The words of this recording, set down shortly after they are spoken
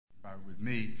with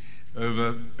me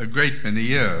over a great many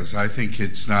years. I think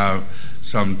it's now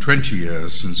some 20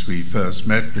 years since we first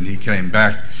met when he came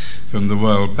back from the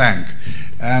World Bank.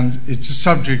 And it's a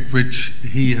subject which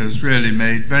he has really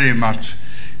made very much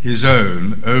his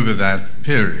own over that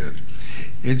period.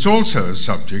 It's also a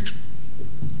subject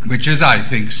which is, I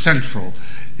think, central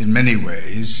in many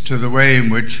ways to the way in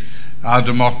which our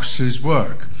democracies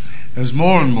work. As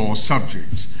more and more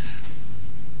subjects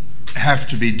have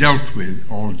to be dealt with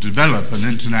or develop an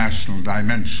international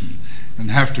dimension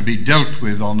and have to be dealt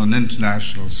with on an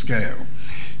international scale,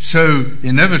 so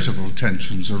inevitable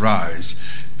tensions arise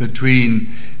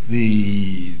between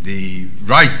the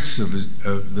rights of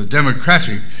the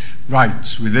democratic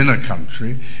rights within a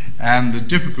country and the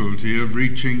difficulty of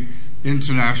reaching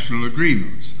international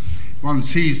agreements. One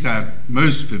sees that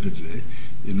most vividly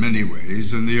in many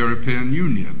ways in the European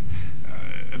Union,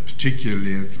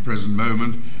 particularly at the present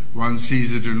moment. One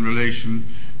sees it in relation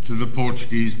to the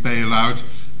Portuguese bailout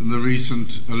and the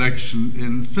recent election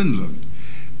in Finland.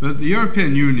 But the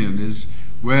European Union is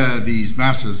where these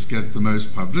matters get the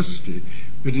most publicity,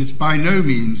 but it's by no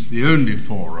means the only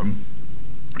forum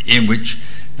in which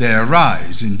they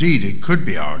arise. Indeed, it could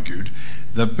be argued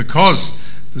that because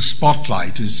the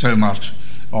spotlight is so much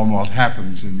on what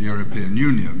happens in the European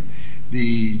Union,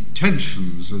 the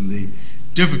tensions and the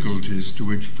difficulties to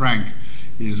which Frank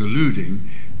is alluding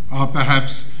are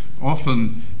perhaps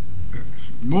often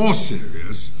more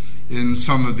serious in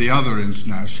some of the other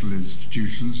international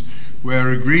institutions where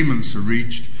agreements are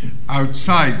reached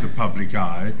outside the public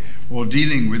eye or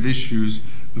dealing with issues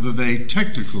of a very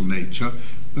technical nature,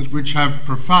 but which have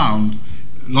profound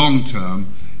long-term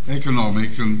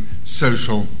economic and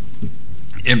social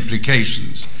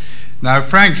implications. Now,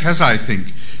 Frank has, I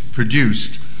think,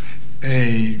 produced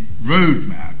a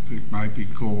roadmap, it might be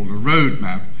called a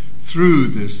roadmap, through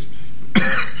this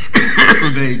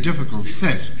very difficult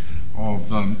set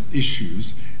of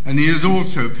issues. And he has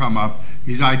also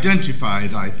he's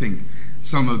identified, I think,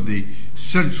 some of the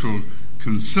central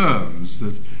concerns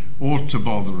that ought to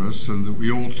bother us and that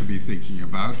we ought to be thinking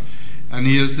about. And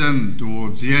he has then,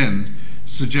 towards the end,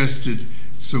 suggested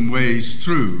some ways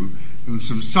through and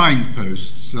some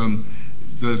signposts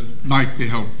that might be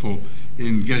helpful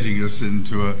in getting us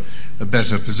into a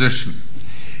better position.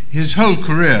 His whole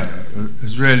career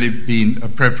has really been a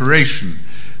preparation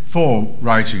for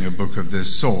writing a book of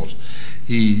this sort.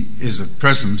 He is at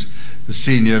present the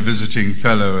senior visiting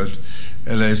fellow at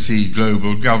LSE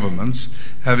Global Governance,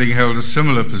 having held a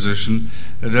similar position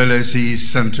at LSE's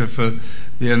Centre for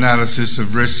the Analysis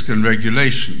of Risk and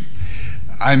Regulation.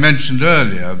 I mentioned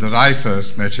earlier that I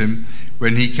first met him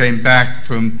when he came back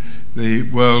from the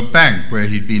World Bank, where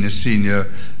he'd been a senior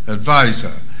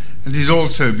advisor. And he's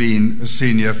also been a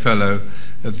senior fellow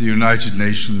at the United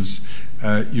Nations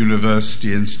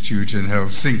University Institute in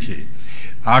Helsinki.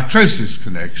 Our closest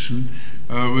connection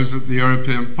was at the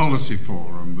European Policy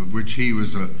Forum, of which he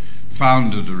was a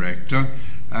founder director,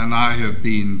 and I have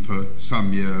been for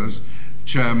some years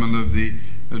chairman of the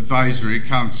Advisory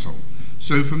Council.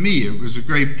 So for me, it was a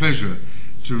great pleasure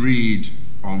to read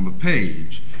on the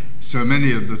page so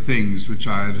many of the things which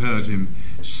I had heard him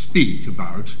speak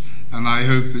about, and I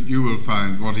hope that you will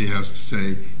find what he has to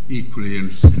say equally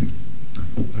interesting.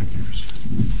 Thank you, Christopher.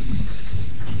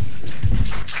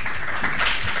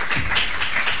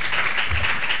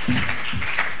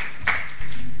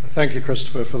 Thank you,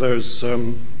 Christopher, for those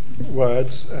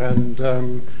words, and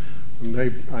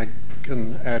maybe I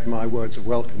can add my words of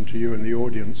welcome to you and the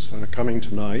audience for coming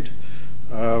tonight.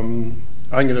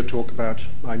 I'm going to talk about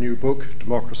my new book,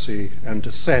 Democracy and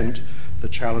Dissent, The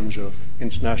Challenge of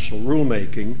International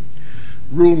Rulemaking.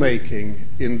 Rulemaking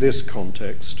in this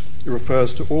context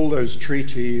refers to all those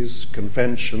treaties,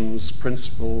 conventions,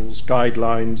 principles,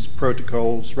 guidelines,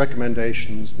 protocols,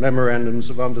 recommendations, memorandums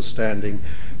of understanding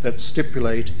that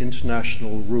stipulate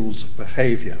international rules of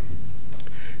behavior.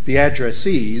 The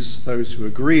addressees, those who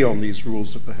agree on these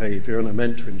rules of behavior and are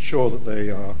meant to ensure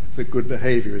that good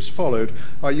behavior is followed,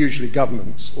 are usually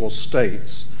governments or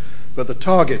states. But the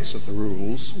targets of the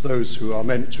rules, those who are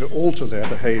meant to alter their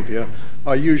behavior,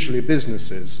 are usually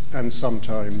businesses and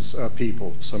sometimes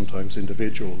people, sometimes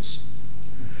individuals.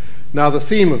 Now, the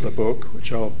theme of the book,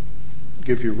 which I'll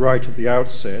give you right at the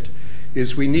outset,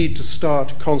 is we need to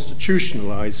start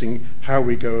constitutionalizing how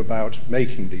we go about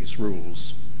making these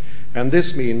rules. And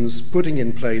this means putting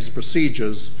in place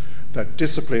procedures that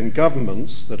discipline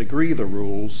governments that agree the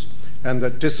rules and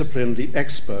that discipline the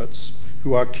experts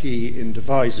who are key in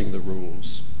devising the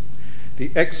rules.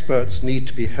 The experts need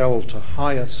to be held to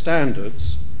higher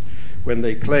standards when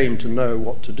they claim to know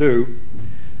what to do,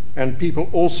 and people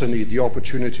also need the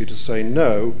opportunity to say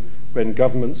no when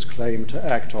governments claim to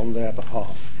act on their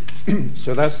behalf.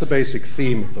 So that's the basic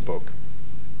theme of the book.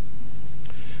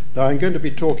 Now, I'm going to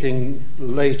be talking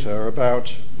later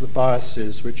about the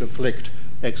biases which afflict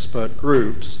expert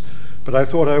groups, but I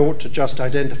thought I ought to just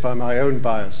identify my own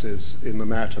biases in the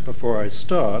matter before I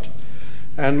start.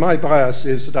 And my bias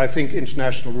is that I think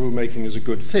international rulemaking is a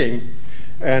good thing,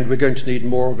 and we're going to need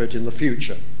more of it in the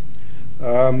future.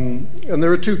 And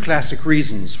there are two classic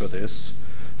reasons for this.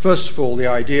 First of all, the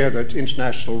idea that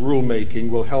international rulemaking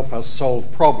will help us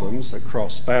solve problems that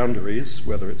cross boundaries,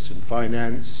 whether it's in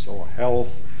finance or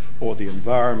health or the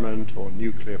environment or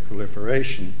nuclear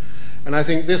proliferation. And I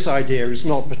think this idea is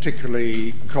not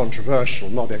particularly controversial.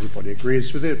 Not everybody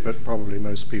agrees with it, but probably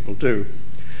most people do.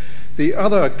 The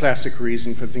other classic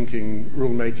reason for thinking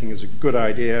rulemaking is a good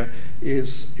idea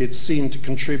is it's seen to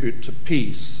contribute to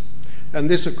peace. And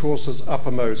this, of course, is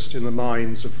uppermost in the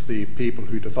minds of the people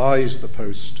who devised the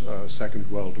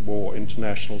post-Second World War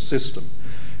international system.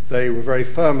 They were very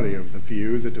firmly of the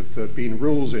view that if there had been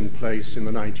rules in place in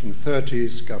the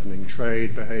 1930s governing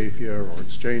trade behavior or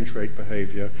exchange rate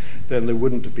behavior, then there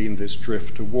wouldn't have been this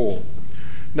drift to war.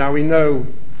 Now, we know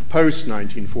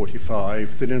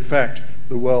post-1945 that, in fact,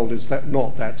 the world is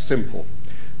not that simple.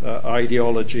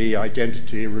 Ideology,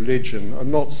 identity, religion are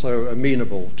not so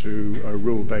amenable to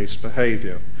rule-based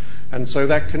behavior. And so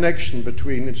that connection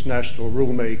between international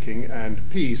rulemaking and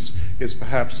peace is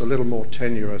perhaps a little more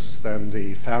tenuous than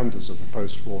the founders of the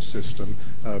post-war system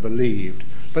believed.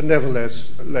 But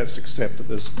nevertheless, let's accept that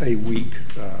there's a weak,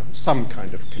 some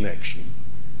kind of connection.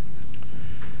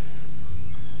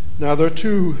 Now, there are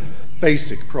two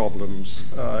basic problems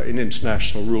in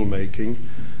international rulemaking.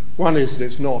 One is that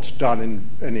it's not done in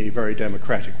any very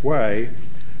democratic way,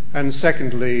 and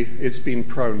secondly, it's been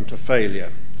prone to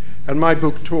failure. And my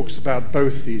book talks about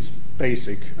both these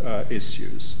basic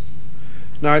issues.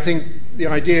 Now, I think the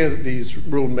idea that these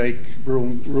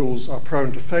rules are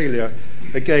prone to failure,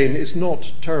 again, is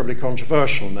not terribly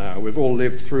controversial now. We've all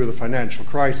lived through the financial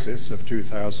crisis of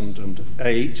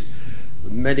 2008,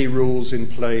 many rules in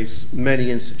place,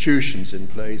 many institutions in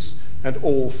place, and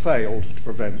all failed to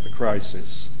prevent the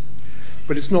crisis.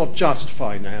 But it's not just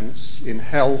finance. In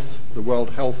health, the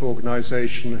World Health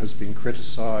Organization has been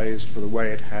criticized for the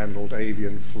way it handled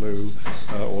avian flu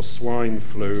or swine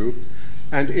flu.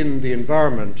 And in the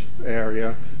environment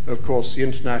area, of course, the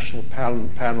International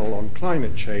Panel on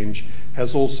Climate Change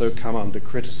has also come under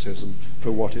criticism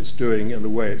for what it's doing and the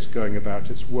way it's going about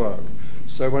its work.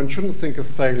 So one shouldn't think of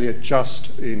failure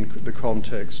just in the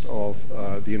context of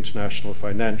the international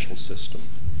financial system.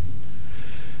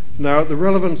 Now, the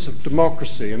relevance of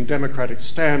democracy and democratic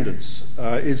standards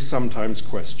is sometimes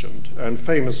questioned, and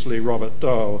famously Robert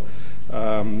Dahl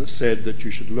said that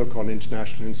you should look on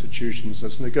international institutions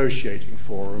as negotiating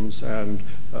forums and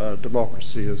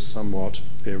democracy as somewhat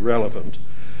irrelevant.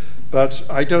 But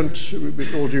I don't,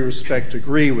 with all due respect,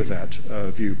 agree with that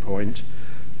viewpoint.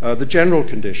 The general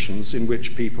conditions in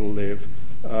which people live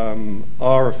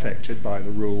are affected by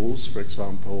the rules, for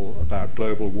example, about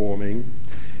global warming,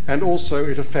 and also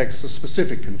it affects the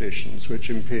specific conditions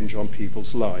which impinge on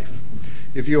people's life.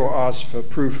 If you're asked for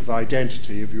proof of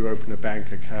identity, if you open a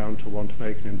bank account or want to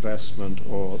make an investment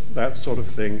or that sort of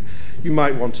thing, you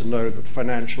might want to know that the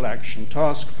Financial Action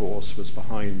Task Force was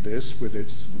behind this with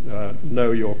its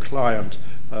Know Your Client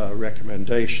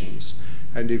recommendations.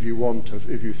 And if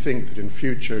you think that in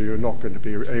future you're not going to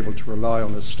be able to rely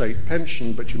on a state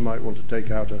pension, but you might want to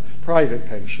take out a private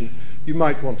pension, you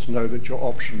might want to know that your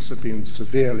options have been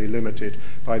severely limited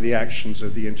by the actions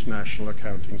of the International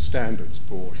Accounting Standards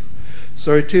Board.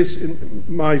 So it is, in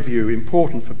my view,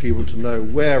 important for people to know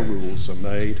where rules are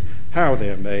made, how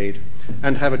they're made,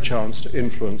 and have a chance to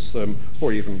influence them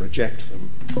or even reject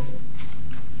them.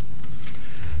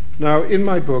 Now, in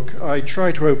my book, I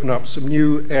try to open up some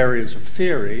new areas of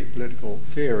theory, political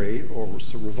theory, or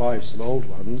to revive some old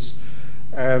ones,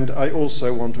 and I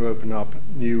also want to open up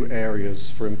new areas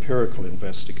for empirical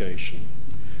investigation.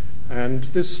 And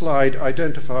this slide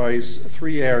identifies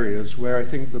three areas where I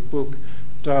think the book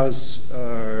does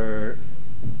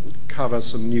cover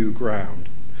some new ground.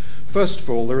 First of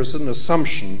all, there is an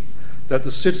assumption that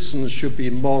the citizens should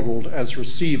be modeled as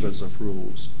receivers of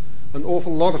rules. An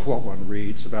awful lot of what one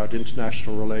reads about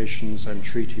international relations and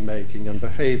treaty making and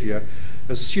behavior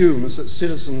assumes that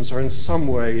citizens are in some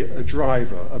way a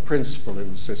driver, a principal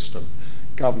in the system.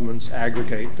 Governments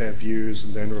aggregate their views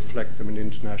and then reflect them in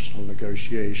international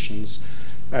negotiations,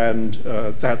 and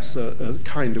that's a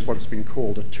kind of what's been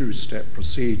called a two-step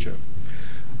procedure.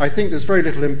 I think there's very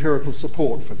little empirical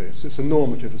support for this. It's a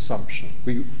normative assumption.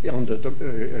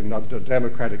 Under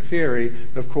democratic theory,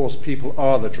 of course, people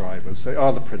are the drivers. They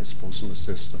are the principals in the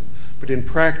system. But in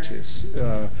practice,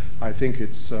 I think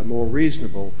it's more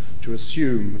reasonable to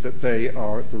assume that they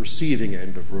are at the receiving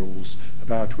end of rules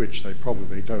about which they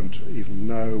probably don't even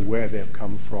know where they've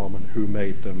come from and who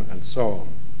made them and so on.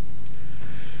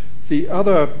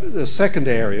 The second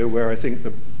area where I think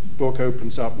the book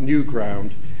opens up new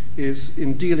ground is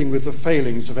in dealing with the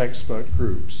failings of expert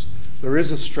groups. There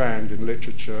is a strand in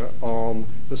literature on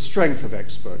the strength of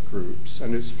expert groups,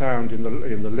 and it's found in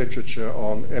the literature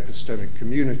on epistemic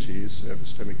communities,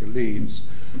 epistemic elites.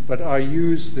 But I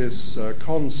use this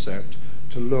concept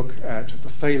to look at the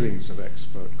failings of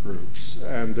expert groups,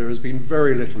 and there has been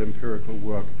very little empirical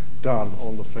work done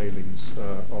on the failings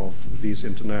of these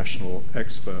international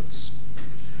experts.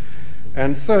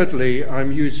 And thirdly,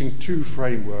 I'm using two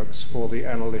frameworks for the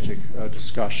analytic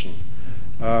discussion.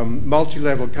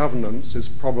 Multi-level governance is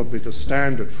probably the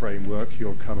standard framework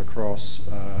you'll come across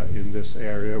in this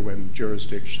area when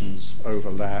jurisdictions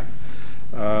overlap.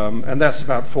 And that's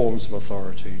about forms of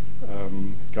authority,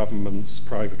 governments,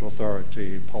 private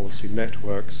authority, policy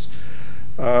networks.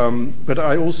 But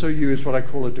I also use what I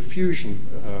call a diffusion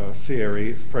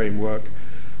theory framework,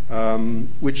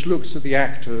 which looks at the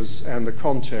actors and the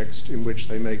context in which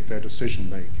they make their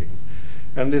decision-making.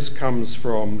 And this comes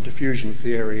from diffusion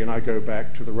theory, and I go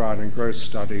back to the Ryan and Gross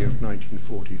study of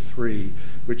 1943,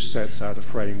 which sets out a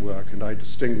framework, and I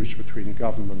distinguish between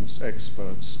governments,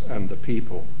 experts, and the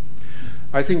people.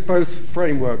 I think both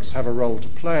frameworks have a role to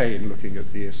play in looking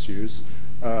at the issues,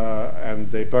 and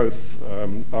they both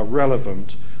are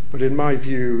relevant. But in my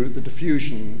view, the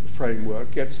diffusion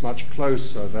framework gets much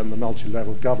closer than the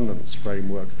multi-level governance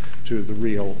framework to the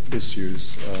real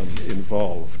issues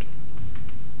involved.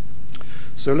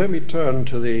 So let me turn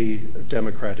to the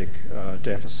democratic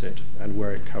deficit and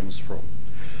where it comes from.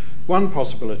 One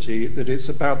possibility that it's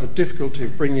about the difficulty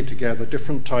of bringing together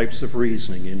different types of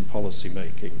reasoning in policy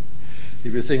making.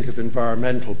 If you think of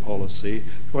environmental policy,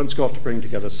 one's got to bring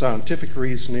together scientific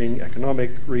reasoning,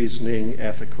 economic reasoning,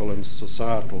 ethical and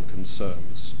societal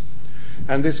concerns.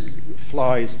 And this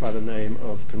flies by the name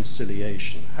of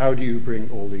conciliation. How do you bring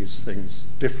all these things,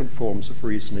 different forms of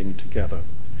reasoning, together?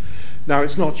 Now,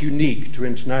 it's not unique to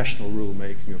international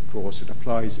rulemaking, of course. It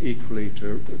applies equally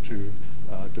to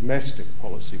domestic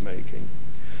policy making.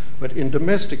 But in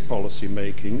domestic policy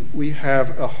making, we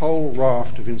have a whole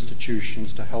raft of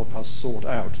institutions to help us sort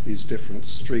out these different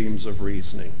streams of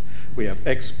reasoning. We have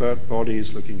expert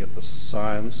bodies looking at the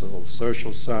science or the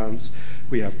social science.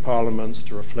 We have parliaments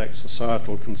to reflect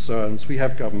societal concerns. We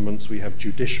have governments. We have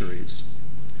judiciaries.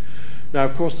 Now,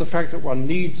 of course, the fact that one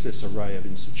needs this array of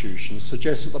institutions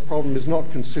suggests that the problem is not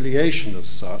conciliation as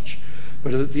such,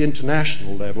 but at the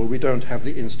international level, we don't have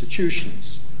the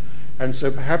institutions. And so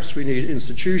perhaps we need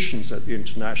institutions at the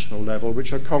international level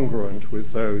which are congruent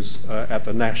with those at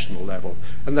the national level.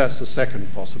 And that's the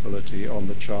second possibility on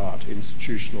the chart,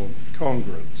 institutional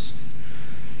congruence.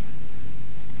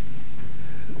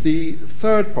 The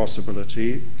third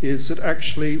possibility is that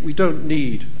actually we don't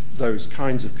need those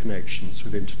kinds of connections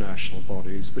with international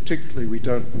bodies. Particularly, we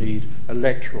don't need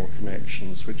electoral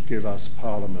connections which give us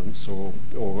parliaments or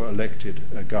elected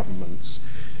governments.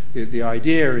 The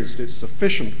idea is that it's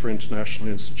sufficient for international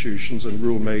institutions and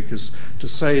rulemakers to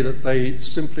say that they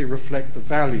simply reflect the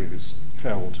values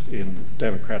held in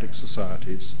democratic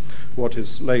societies, what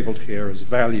is labeled here as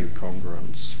value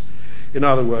congruence. In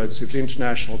other words, if the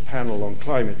International Panel on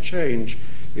Climate Change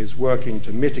is working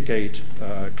to mitigate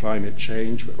climate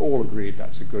change, we all agreed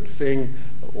that's a good thing,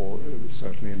 or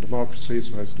certainly in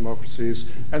democracies, most democracies,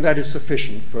 and that is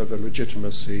sufficient for the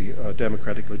legitimacy,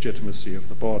 democratic legitimacy of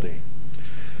the body.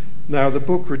 Now, the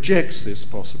book rejects this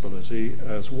possibility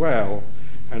as well,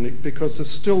 and because there's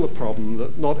still the problem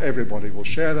that not everybody will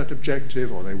share that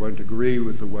objective, or they won't agree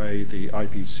with the way the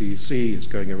IPCC is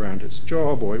going around its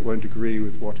job, or it won't agree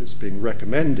with what is being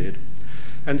recommended.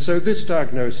 And so this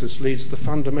diagnosis leads to the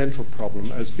fundamental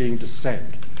problem as being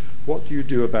dissent. What do you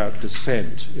do about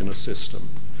dissent in a system?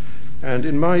 And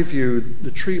in my view,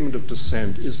 the treatment of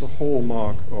dissent is the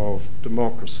hallmark of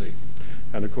democracy.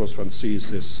 And of course, one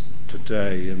sees this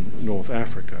today in North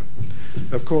Africa.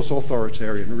 Of course,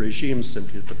 authoritarian regimes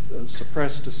simply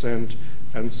suppress dissent,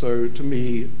 and so to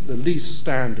me, the least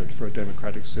standard for a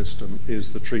democratic system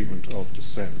is the treatment of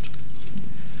dissent.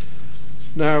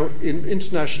 Now, in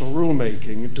international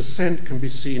rulemaking, dissent can be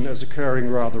seen as occurring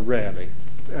rather rarely,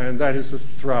 and that is the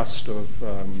thrust of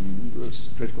this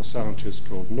political scientist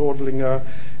called Nordlinger,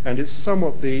 and it's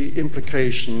somewhat the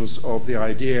implications of the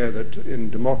idea that in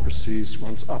democracies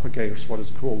one's up against what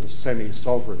is called the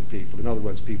semi-sovereign people. In other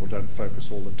words, people don't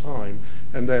focus all the time,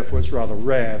 and therefore it's rather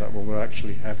rare that one will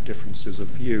actually have differences of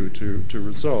view to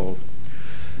resolve.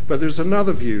 But there's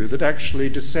another view that actually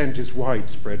dissent is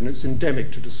widespread and it's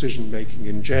endemic to decision-making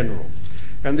in general.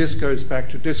 And this goes back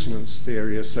to dissonance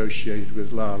theory associated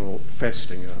with Lionel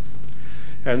Festinger.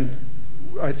 And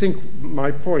I think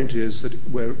my point is that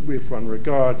if one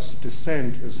regards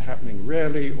dissent as happening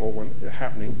rarely or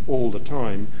happening all the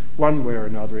time, one way or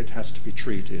another it has to be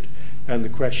treated. And the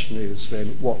question is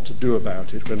then what to do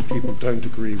about it when people don't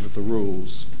agree with the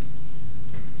rules.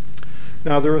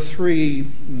 Now, there are three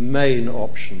main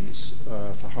options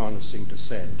for harnessing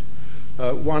dissent.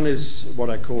 One is what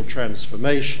I call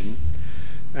transformation,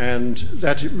 and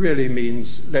that it really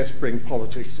means let's bring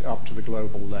politics up to the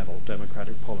global level,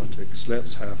 democratic politics.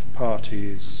 Let's have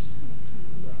parties,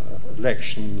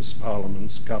 elections,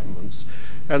 parliaments, governments.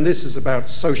 And this is about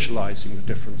socializing the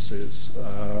differences,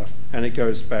 and it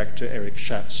goes back to Erich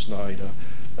Schaffsnyder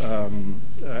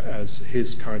as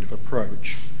his kind of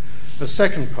approach. The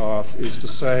second path is to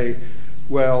say,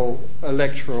 well,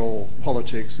 electoral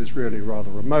politics is really rather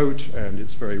remote and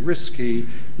it's very risky.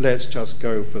 Let's just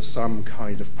go for some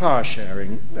kind of power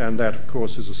sharing, and that, of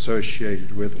course, is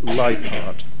associated with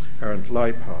Leipart, Aaron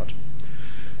Leipart.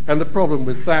 And the problem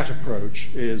with that approach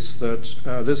is that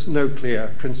there's no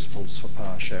clear principles for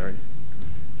power sharing,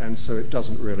 and so it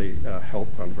doesn't really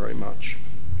help one very much.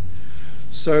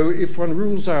 So if one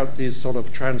rules out these sort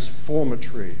of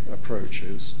transformatory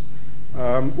approaches,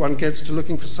 one gets to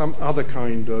looking for some other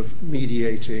kind of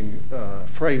mediating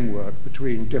framework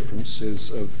between differences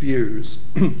of views.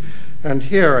 And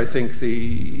here I think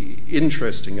the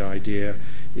interesting idea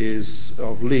is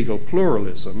of legal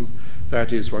pluralism.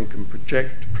 That is, one can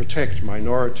protect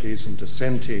minorities and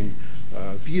dissenting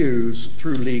views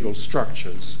through legal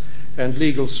structures. And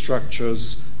legal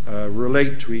structures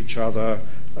relate to each other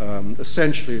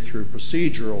essentially through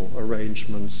procedural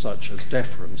arrangements such as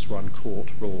deference. One court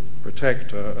will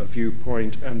protect a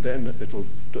viewpoint and then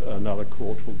another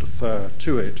court will defer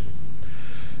to it.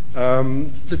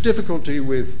 The difficulty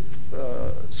with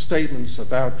statements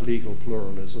about legal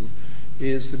pluralism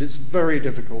is that it's very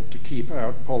difficult to keep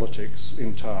out politics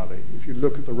entirely. If you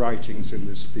look at the writings in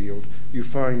this field, you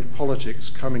find politics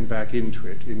coming back into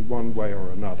it in one way or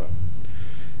another.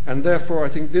 And therefore, I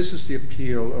think this is the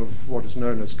appeal of what is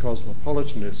known as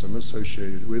cosmopolitanism,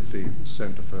 associated with the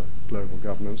Center for Global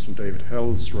Governance and David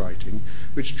Hell's writing,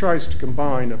 which tries to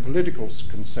combine a political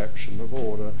conception of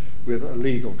order with a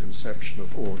legal conception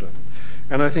of order.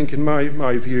 And I think, in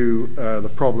my view,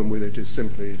 the problem with it is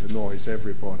simply it annoys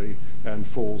everybody and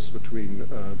falls between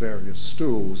various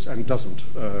stools and doesn't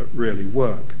really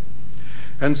work.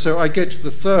 And so I get to the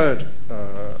third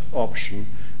option,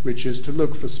 which is to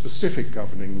look for specific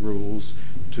governing rules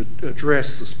to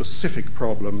address the specific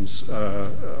problems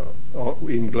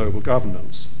in global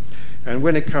governance. And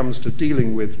when it comes to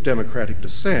dealing with democratic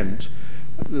dissent,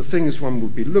 the things one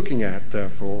would be looking at,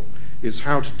 therefore, is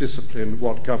how to discipline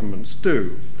what governments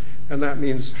do. And that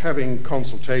means having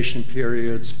consultation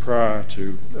periods prior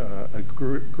to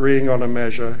agreeing on a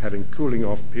measure, having cooling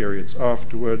off periods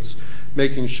afterwards,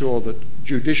 making sure that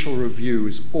judicial review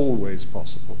is always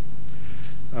possible.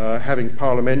 Having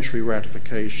parliamentary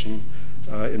ratification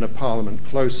in a parliament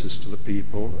closest to the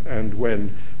people, and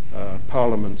when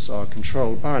parliaments are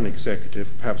controlled by an executive,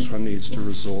 perhaps one needs to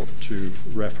resort to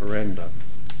referenda.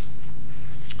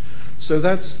 So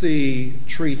that's the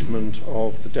treatment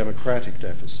of the democratic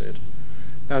deficit.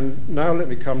 And now let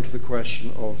me come to the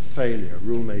question of failure,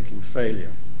 rulemaking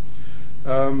failure.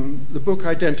 The book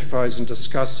identifies and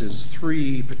discusses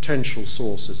three potential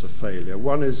sources of failure.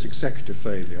 One is executive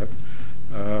failure,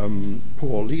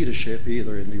 poor leadership,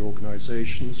 either in the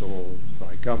organizations or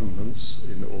by governments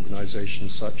in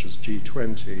organizations such as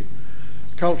G20,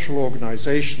 cultural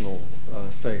organizational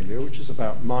failure, which is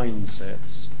about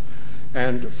mindsets,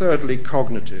 and thirdly,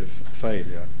 cognitive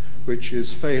failure, which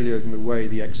is failure in the way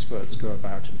the experts go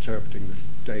about interpreting the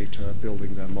data,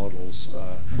 building their models,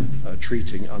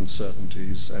 treating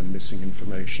uncertainties and missing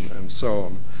information, and so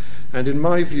on. And in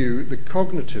my view, the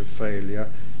cognitive failure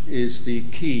is the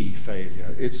key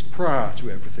failure. It's prior to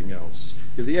everything else.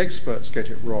 If the experts get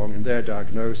it wrong in their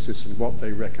diagnosis and what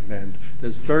they recommend,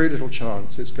 there's very little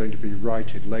chance it's going to be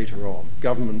righted later on.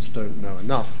 Governments don't know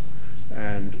enough,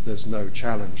 and there's no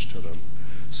challenge to them.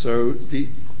 So the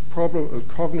problem of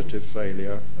cognitive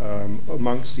failure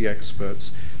amongst the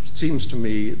experts seems to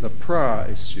me the prior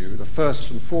issue, the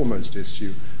first and foremost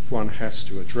issue one has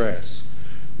to address.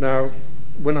 Now,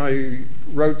 when I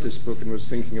wrote this book and was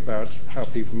thinking about how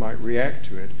people might react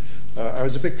to it, I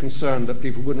was a bit concerned that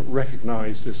people wouldn't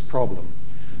recognize this problem.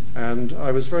 And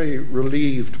I was very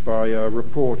relieved by a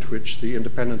report which the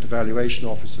Independent Evaluation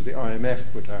Office of the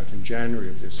IMF put out in January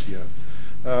of this year,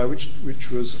 which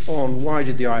was on why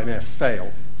did the IMF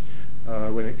fail?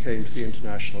 when it came to the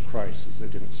international crisis. They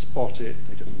didn't spot it,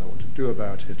 they didn't know what to do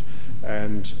about it,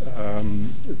 and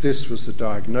this was the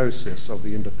diagnosis of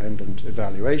the Independent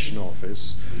Evaluation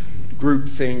Office: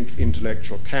 groupthink,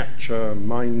 intellectual capture,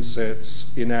 mindsets,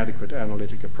 inadequate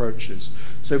analytic approaches.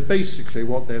 So basically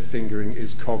what they're fingering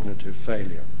is cognitive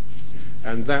failure.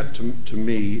 And that, to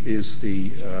me, is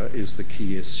the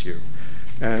key issue.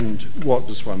 And what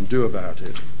does one do about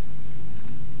it?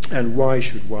 And why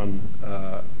should one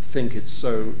think it's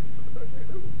so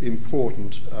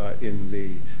important in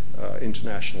the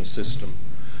international system?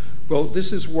 Well,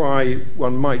 this is why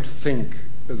one might think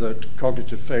that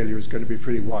cognitive failure is going to be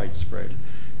pretty widespread.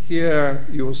 Here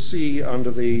you'll see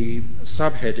under the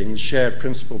subheadings shared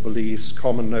principal beliefs,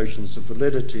 common notions of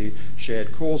validity,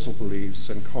 shared causal beliefs,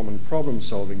 and common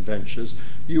problem-solving ventures,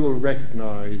 you will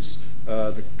recognize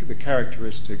the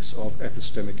characteristics of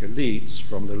epistemic elites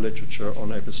from the literature on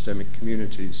epistemic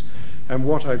communities. And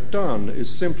what I've done is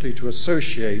simply to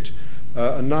associate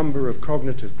a number of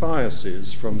cognitive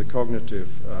biases from the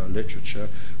cognitive literature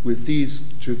with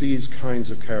these kinds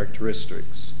of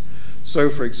characteristics.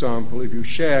 So, for example, if you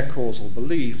share causal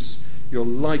beliefs, you're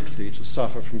likely to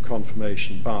suffer from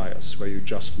confirmation bias, where you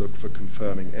just look for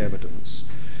confirming evidence.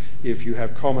 If you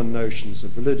have common notions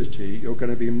of validity, you're going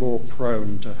to be more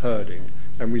prone to herding.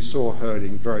 And we saw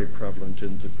herding very prevalent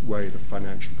in the way the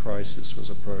financial crisis was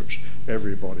approached.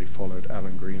 Everybody followed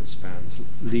Alan Greenspan's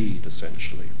lead,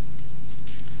 essentially.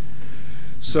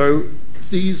 So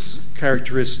these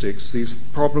characteristics, these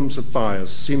problems of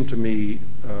bias, seem to me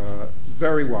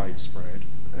very widespread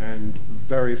and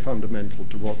very fundamental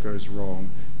to what goes wrong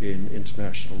in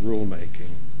international rulemaking.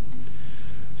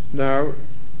 Now,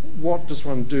 what does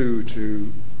one do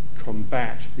to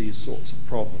combat these sorts of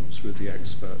problems with the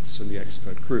experts and the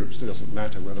expert groups? It doesn't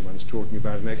matter whether one's talking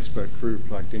about an expert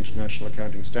group like the International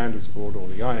Accounting Standards Board or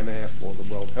the IMF or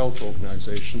the World Health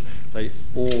Organization. They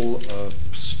all are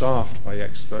staffed by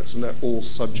experts, and they're all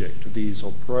subject to these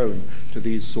or prone to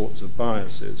these sorts of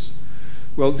biases.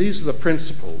 Well, these are the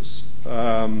principles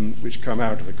which come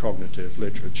out of the cognitive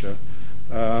literature.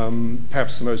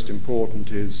 Perhaps the most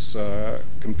important is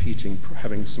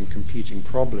having some competing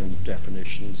problem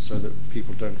definitions so that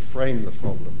people don't frame the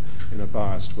problem in a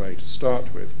biased way to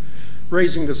start with.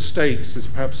 Raising the stakes is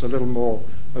perhaps a little more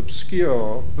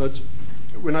obscure, but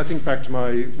when I think back to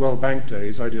my World Bank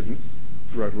days, I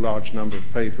wrote a large number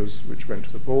of papers which went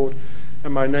to the board,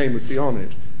 and my name would be on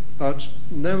it. But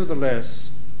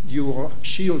nevertheless, you are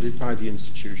shielded by the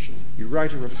institution. You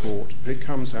write a report, but it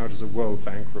comes out as a World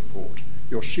Bank report.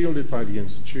 You're shielded by the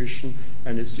institution,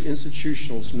 and it's the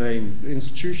institution's name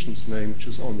which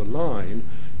is on the line,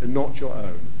 and not your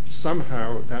own.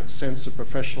 Somehow that sense of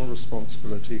professional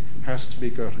responsibility has to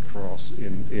be got across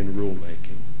in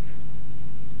rulemaking.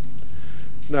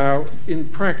 Now, in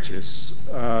practice,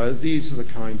 these are the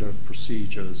kind of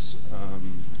procedures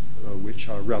which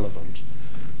are relevant.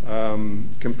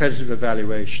 Competitive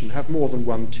evaluation, have more than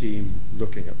one team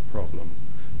looking at the problem.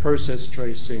 Process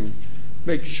tracing,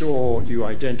 make sure you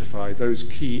identify those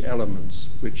key elements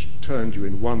which turned you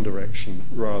in one direction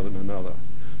rather than another.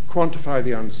 Quantify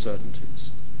the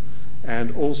uncertainties.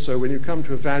 And also, when you come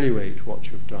to evaluate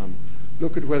what you've done,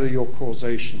 look at whether your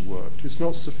causation worked. It's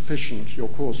not sufficient your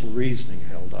causal reasoning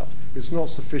held up. It's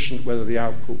not sufficient whether the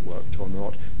output worked or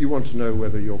not. You want to know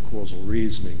whether your causal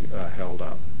reasoning held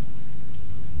up.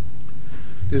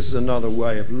 This is another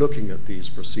way of looking at these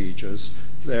procedures.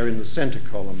 They're in the center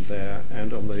column there,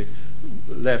 and on the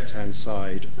left-hand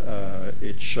side,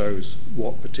 it shows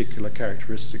what particular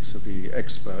characteristics of the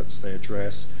experts they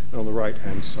address, and on the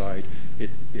right-hand side,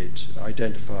 it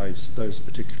identifies those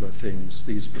particular things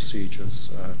these procedures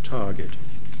target.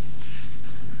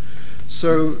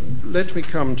 So let me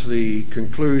come to the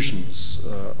conclusions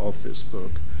of this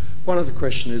book. One of the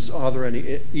questions is, are there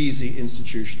any easy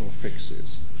institutional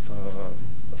fixes for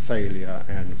failure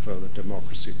and for the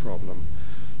democracy problem?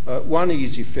 One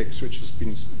easy fix, which has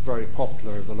been very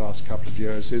popular over the last couple of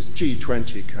years, is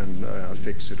G20 can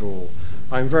fix it all.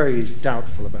 I'm very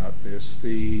doubtful about this.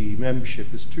 The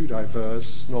membership is too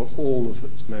diverse. Not all of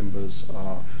its members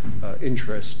are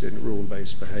interested in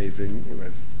rule-based behaving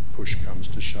if push comes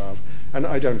to shove. And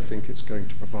I don't think it's going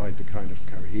to provide the kind of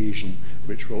cohesion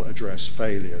which will address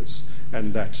failures.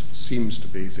 And that seems to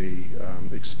be the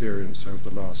experience over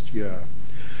the last year.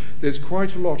 There's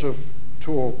quite a lot of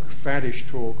talk, faddish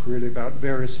talk, really, about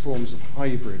various forms of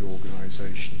hybrid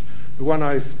organization. The one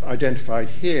I've identified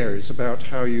here is about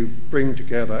how you bring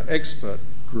together expert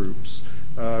groups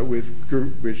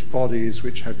with bodies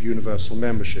which have universal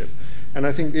membership. And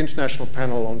I think the International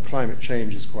Panel on Climate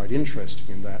Change is quite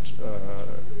interesting in that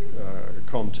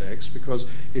context, because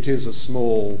it is a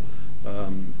small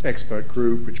expert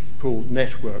group which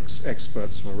networks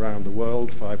experts from around the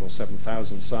world. 5,000 or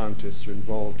 7,000 scientists are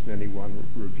involved in any one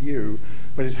review,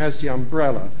 but it has the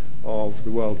umbrella of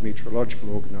the World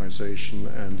Meteorological Organization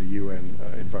and the UN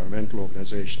Environmental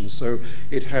Organization. So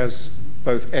it has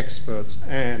both experts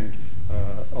and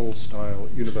old-style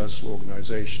universal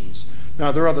organizations.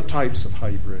 Now, there are other types of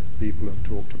hybrid. People have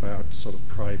talked about sort of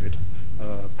private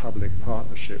public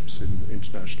partnerships in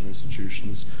international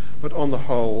institutions. But on the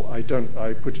whole, I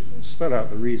spell out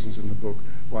the reasons in the book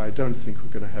why I don't think we're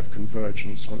going to have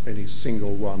convergence on any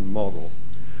single one model.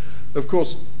 Of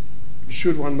course,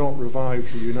 should one not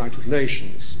revive the United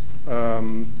Nations?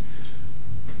 One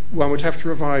would have to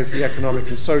revive the Economic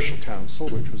and Social Council,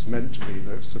 which was meant to be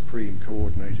the supreme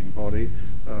coordinating body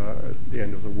at the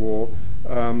end of the war.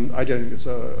 I don't think there's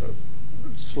a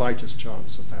slightest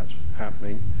chance of that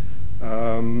happening.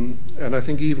 And I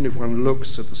think even if one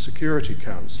looks at the Security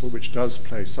Council, which does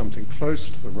play something close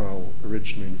to the role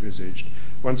originally envisaged,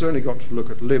 one's only got to look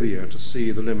at Libya to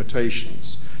see the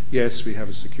limitations. Yes, we have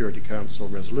a Security Council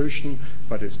resolution,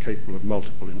 but it's capable of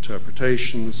multiple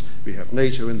interpretations. We have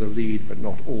NATO in the lead, but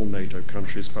not all NATO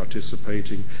countries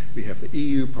participating. We have the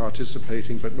EU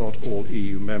participating, but not all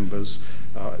EU members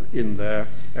in there.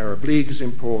 Arab League is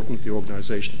important. The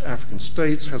Organization of African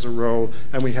States has a role,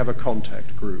 and we have a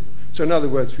contact group. So in other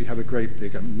words, we have a great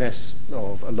big mess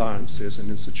of alliances and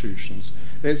institutions.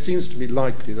 And it seems to me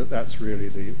likely that that's really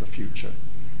the future.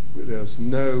 There's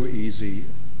no easy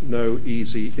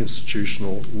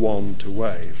institutional wand to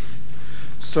wave.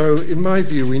 So in my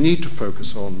view, we need to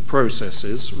focus on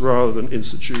processes rather than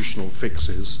institutional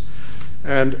fixes,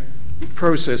 and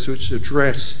processes which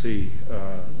address the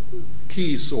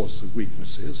key sources of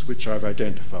weaknesses, which I've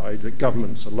identified, that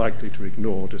governments are likely to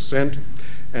ignore dissent,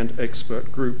 and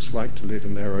expert groups like to live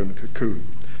in their own cocoon,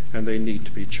 and they need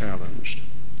to be challenged.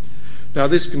 Now,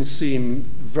 this can seem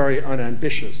very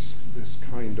unambitious, this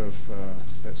kind of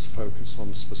let's focus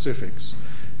on specifics.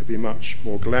 It'd be much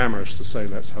more glamorous to say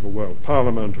let's have a world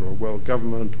parliament or a world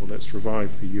government or let's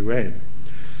revive the UN.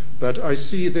 But I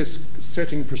see this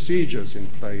setting procedures in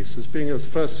place as being a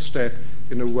first step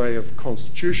in a way of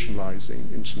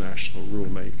constitutionalizing international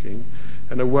rulemaking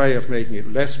and a way of making it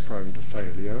less prone to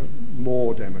failure,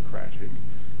 more democratic.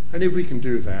 And if we can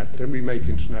do that, then we make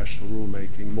international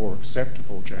rulemaking more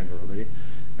acceptable generally.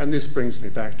 And this brings me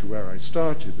back to where I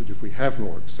started, that if we have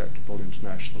more acceptable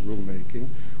international rulemaking,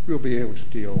 we'll be able to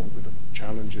deal with the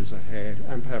challenges ahead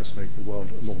and perhaps make the world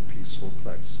a more peaceful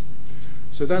place.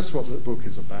 So that's what the book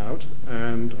is about,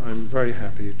 and I'm very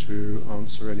happy to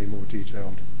answer any more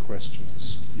detailed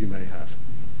questions you may have.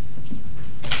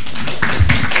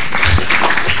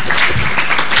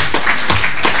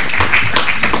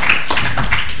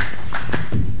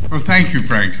 Well, thank you,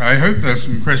 Frank. I hope there's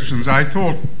some questions. I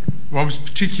thought what was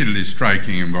particularly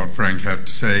striking in what Frank had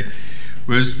to say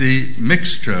was the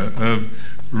mixture of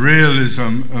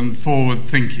realism and forward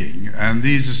thinking. And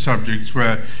these are subjects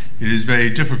where it is very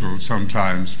difficult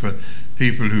sometimes for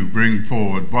people who bring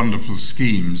forward wonderful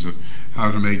schemes of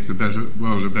how to make the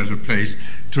world a better place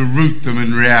to root them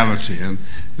in reality. And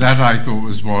that, I thought,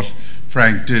 was what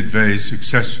Frank did very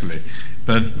successfully.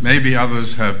 But maybe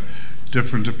others have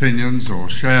different opinions or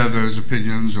share those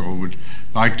opinions or would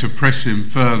like to press him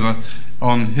further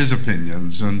on his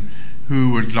opinions. And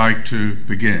who would like to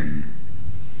begin?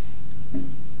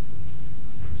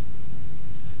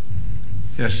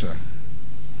 Yes, sir.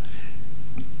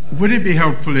 Would it be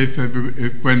helpful if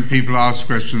when people ask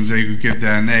questions they could give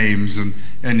their names and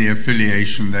any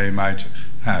affiliation they might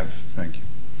have? Thank you.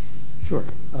 Sure.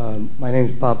 My name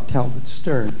is Bob Talbot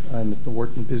Stern. I'm at the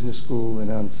Wharton Business School and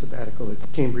on sabbatical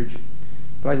at Cambridge,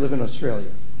 but I live in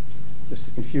Australia, just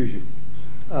to confuse you.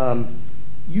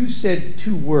 You said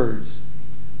two words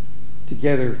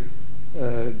together,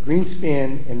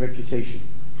 Greenspan and reputation.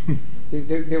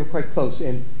 They were quite close,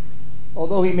 and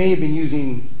although he may have been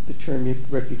using the term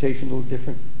reputation a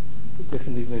little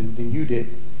differently than you did,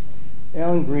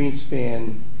 Alan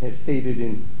Greenspan has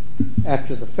stated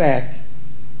after the fact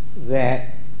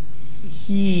that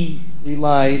he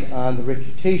relied on the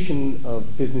reputation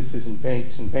of businesses and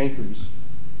banks and bankers,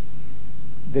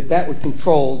 that would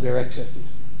control their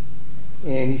excesses.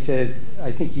 And he says,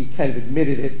 I think he kind of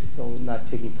admitted it, though not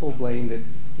taking full blame, that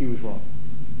he was wrong.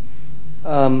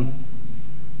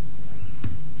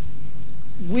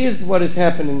 With what has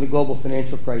happened in the global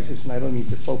financial crisis, and I don't need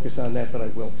to focus on that, but I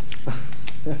will,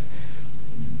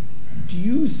 do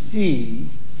you see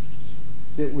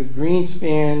that with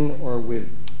Greenspan or with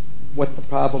what the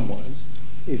problem was,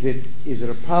 is it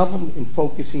a problem in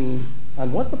focusing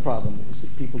on what the problem is,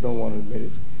 if people don't want to admit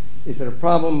it? Is it a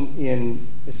problem in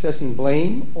assessing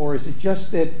blame, or is it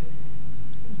just that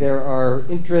Their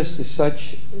interest is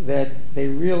such that they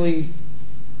really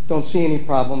don't see any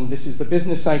problem. This is the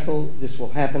business cycle. This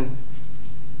will happen.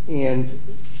 And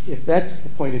if that's the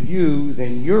point of view,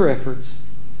 then your efforts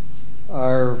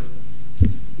are,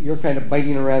 you're kind of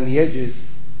biting around the edges,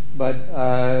 but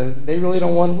they really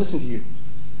don't want to listen to you.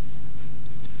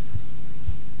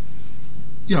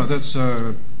 Yeah, that's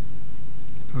a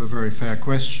very fair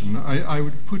question. I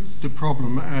would put the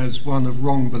problem as one of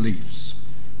wrong beliefs.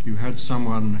 You had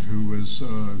someone who was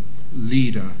a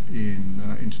leader in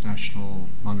international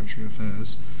monetary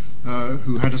affairs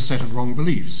who had a set of wrong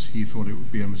beliefs. He thought it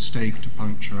would be a mistake to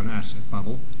puncture an asset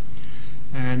bubble.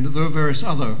 And there were various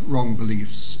other wrong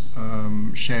beliefs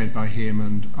shared by him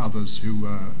and others who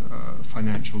were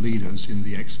financial leaders in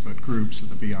the expert groups at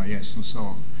the BIS and so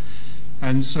on.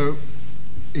 And so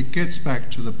it gets back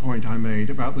to the point I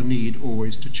made about the need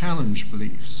always to challenge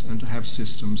beliefs and to have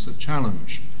systems that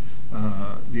challenge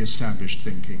the established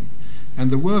thinking.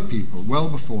 And there were people, well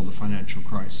before the financial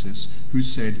crisis, who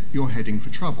said, you're heading for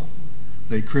trouble.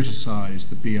 They criticized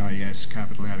the BIS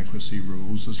capital adequacy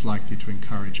rules as likely to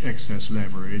encourage excess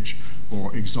leverage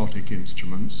or exotic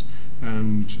instruments.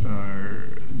 And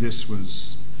this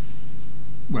was,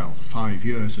 well, 5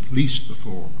 years at least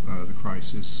before the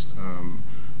crisis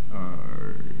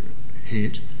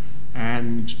hit.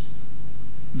 And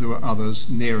there were others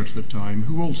nearer to the time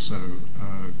who also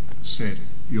said,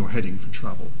 you're heading for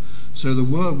trouble. So there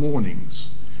were warnings.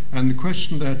 And the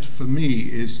question that, for me,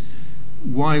 is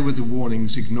why were the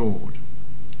warnings ignored?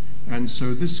 And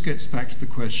so this gets back to the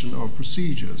question of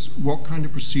procedures. What kind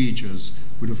of procedures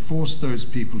would have forced those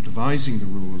people devising the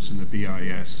rules in the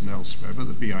BIS and elsewhere, but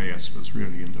the BIS was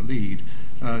really in the lead,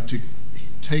 to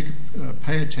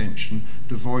pay attention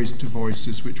to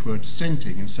voices which were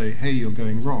dissenting and say, hey, you're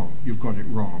going wrong, you've got it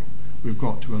wrong. We've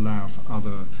got to allow for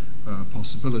other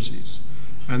possibilities.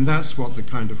 And that's what the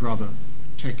kind of rather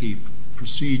techie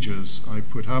procedures I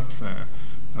put up there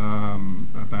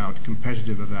about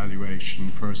competitive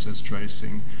evaluation, process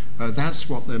tracing, that's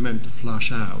what they're meant to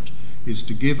flush out, is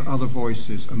to give other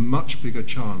voices a much bigger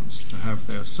chance to have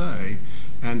their say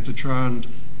and to try and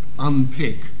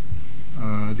unpick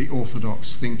the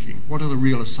orthodox thinking. What are the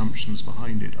real assumptions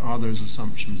behind it? Are those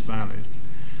assumptions valid?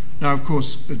 Now, of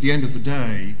course, at the end of the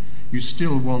day, you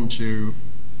still want to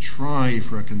try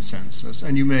for a consensus,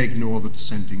 and you may ignore the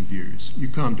dissenting views. You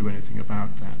can't do anything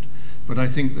about that. But I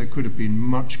think there could have been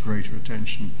much greater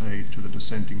attention paid to the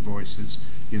dissenting voices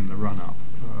in the run-up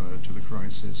to the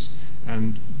crisis.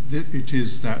 And it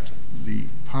is that the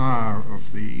power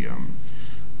of the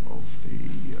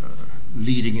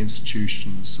leading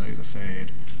institutions, say the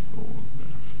Fed, or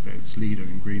the Fed's leader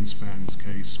in Greenspan's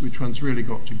case, which one's really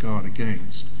got to guard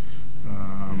against,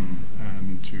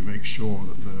 and to make sure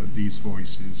that these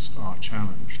voices are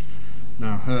challenged.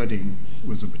 Now, herding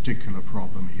was a particular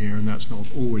problem here, and that's not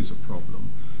always a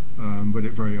problem, but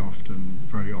it very often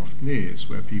is,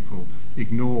 where people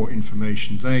ignore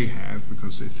information they have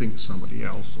because they think somebody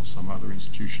else or some other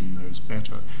institution knows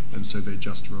better, and so they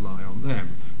just rely on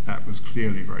them. That was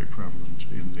clearly very prevalent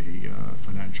in the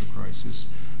financial crisis,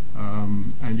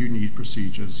 and you need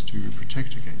procedures to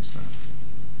protect against that.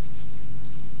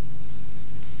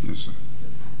 Yes, sir.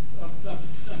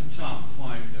 I'm Tom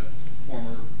Klein,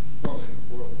 former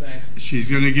World Bank. She's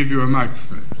going to give you a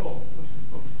microphone. Oh,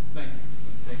 thank you.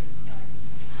 Thank you. Sorry.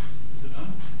 Is it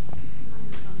on?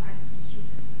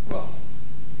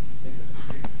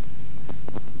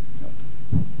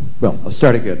 Well, I'll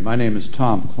start again. My name is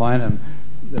Tom Klein.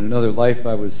 In another life,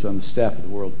 I was on the staff of the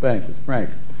World Bank with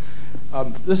Frank.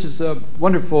 This is a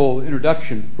wonderful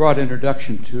introduction, broad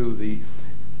introduction to the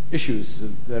issues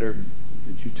that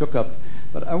you took up.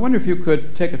 But I wonder if you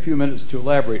could take a few minutes to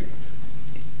elaborate.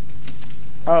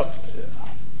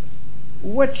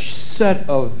 Which set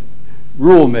of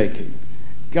rulemaking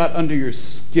got under your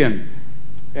skin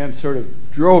and sort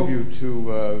of drove you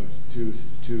to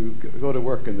go to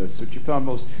work in this? That you found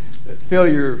most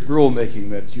failure rulemaking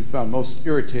that you found most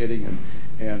irritating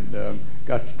and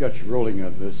got you rolling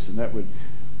on this, and that would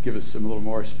give us some little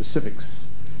more specifics.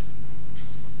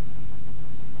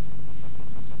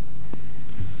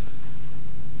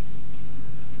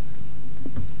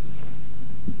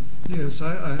 Yes,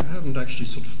 I haven't actually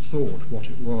sort of thought what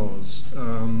it was,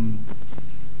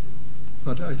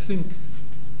 but I think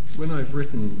when I've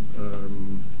written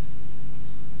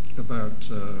about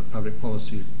public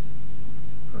policy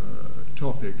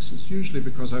topics, it's usually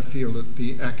because I feel that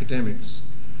the academics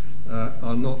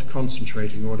are not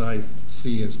concentrating on what I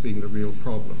see as being the real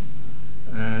problem,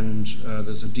 and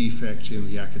there's a defect in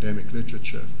the academic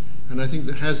literature. And I think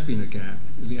there has been a gap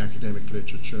in the academic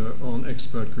literature on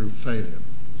expert group failure,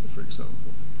 for example.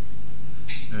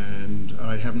 and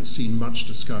I haven't seen much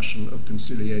discussion of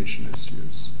conciliation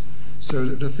issues.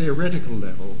 So at a theoretical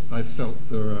level, I felt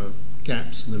there are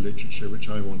gaps in the literature which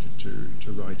I wanted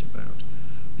to write about.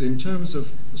 But in terms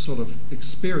of sort of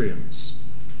experience,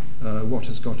 what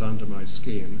has got under my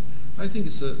skin, I think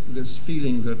it's this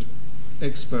feeling that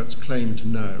experts claim to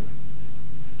know,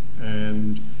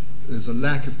 and there's a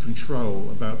lack of control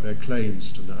about their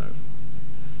claims to know.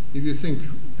 If you think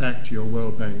back to your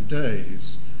World Bank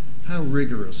days, how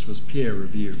rigorous was peer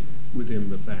review within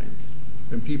the bank?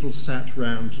 When people sat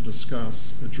round to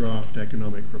discuss a draft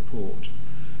economic report,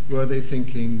 were they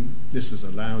thinking, this is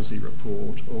a lousy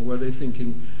report, or were they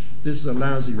thinking, this is a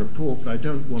lousy report, but I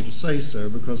don't want to say so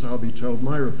because I'll be told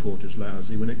my report is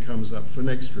lousy when it comes up for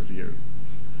next review?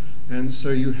 And so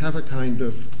you have a kind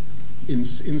of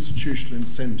institutional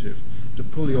incentive to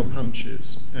pull your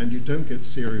punches, and you don't get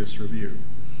serious review.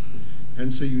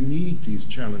 And so you need these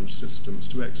challenge systems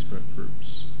to expert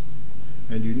groups.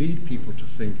 And you need people to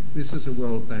think, this is a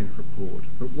World Bank report,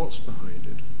 but what's behind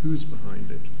it? Who's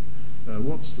behind it?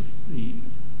 What's the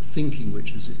thinking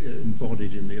which is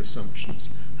embodied in the assumptions?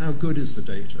 How good is the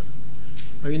data?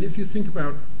 I mean, if you think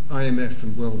about IMF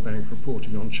and World Bank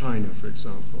reporting on China, for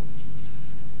example,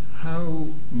 how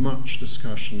much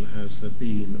discussion has there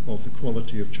been of the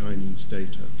quality of Chinese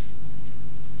data,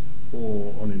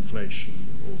 or on inflation,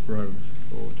 or growth,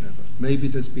 or whatever? Maybe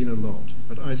there's been a lot,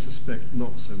 but I suspect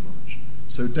not so much.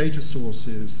 So data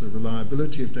sources, the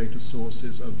reliability of data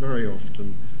sources are very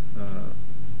often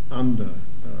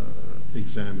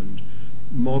under-examined.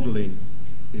 Modeling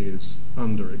is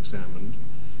under-examined.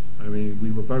 I mean, we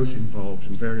were both involved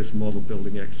in various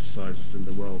model-building exercises in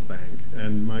the World Bank,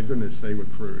 and my goodness, they were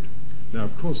crude. Now,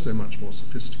 of course, they're much more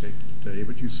sophisticated today,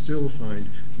 but you still find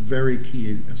very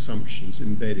key assumptions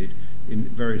embedded in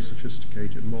very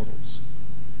sophisticated models.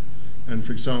 And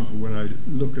for example, when I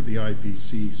look at the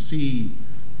IPCC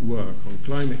work on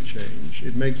climate change,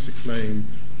 it makes a claim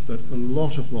that a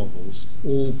lot of models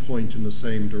all point in the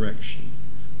same direction.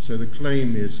 So the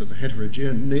claim is that the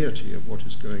heterogeneity of what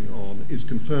is going on is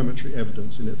confirmatory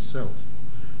evidence in itself.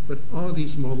 But are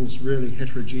these models really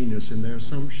heterogeneous in their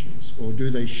assumptions, or do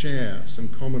they share some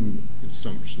common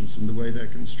assumptions in the way they're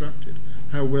constructed?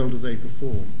 How well do they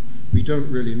perform? We don't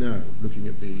really know, looking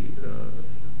at the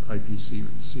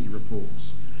IPCC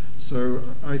reports. So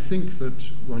I think that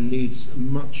one needs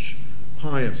much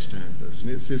higher standards,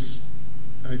 and it's this,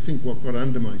 I think, what got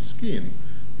under my skin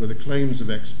were the claims of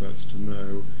experts to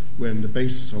know when the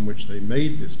basis on which they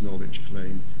made this knowledge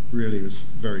claim really was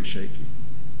very shaky.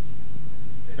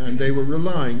 And they were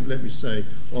relying, let me say,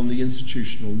 on the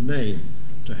institutional name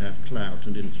to have clout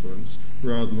and influence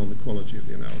rather than on the quality of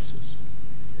the analysis.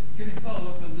 Can you follow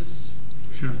up on this?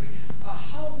 Sure.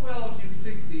 How well do you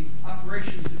think the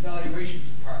operations evaluation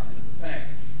department of the bank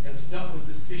has dealt with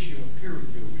this issue of peer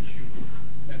review, which you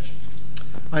mentioned?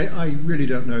 I really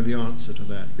don't know the answer to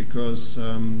that because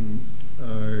I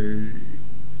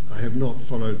have not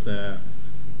followed their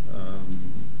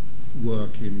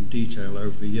work in detail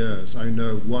over the years. I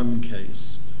know of one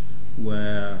case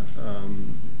where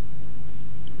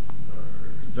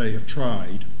they have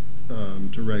tried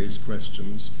to raise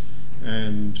questions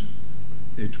and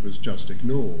it was just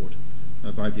ignored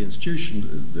by the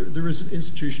institution. There is an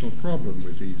institutional problem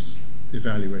with these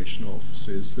evaluation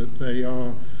offices that they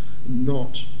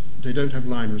don't have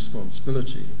line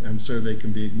responsibility, and so they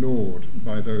can be ignored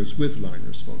by those with line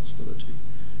responsibility.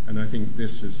 And I think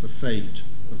this is the fate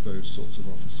of those sorts of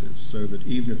offices, so that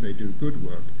even if they do good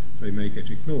work, they may get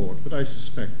ignored. But I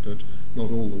suspect that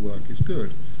not all the work is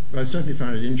good. But I certainly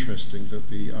found it interesting that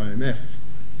the IMF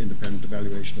Independent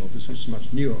Evaluation Office, which is a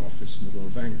much newer office than the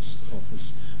World Bank's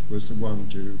office, was the one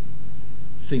to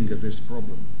finger this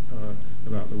problem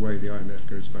about the way the IMF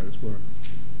goes about its work.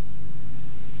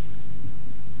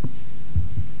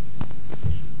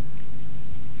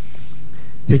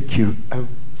 Thank you.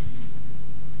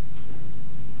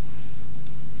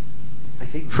 I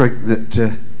think, Frank,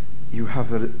 that you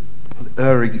have an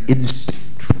erring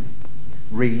instinct for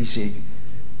raising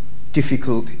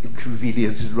difficult,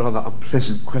 inconvenient, and rather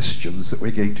unpleasant questions that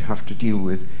we're going to have to deal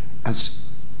with as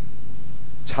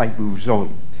time moves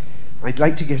on. I'd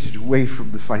like to get it away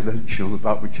from the financial,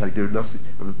 about which I know nothing,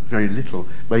 very little.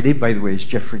 My name, by the way, is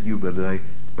Geoffrey Newman, and I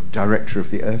am director of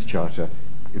the Earth Charter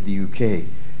in the UK.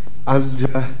 And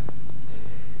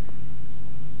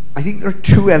I think there are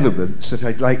two elements that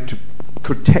I'd like to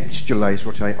contextualize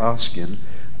what I ask in.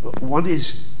 One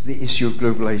is the issue of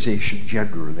globalization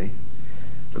generally,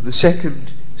 and the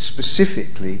second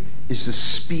specifically is the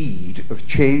speed of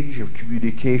change of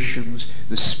communications,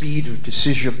 the speed of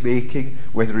decision making,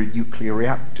 whether in nuclear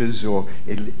reactors or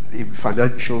in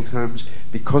financial terms,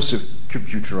 because of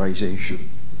computerization.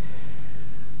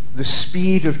 The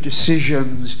speed of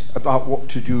decisions about what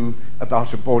to do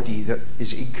about a body that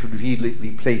is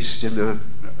inconveniently placed in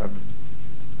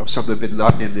Osama bin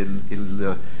Laden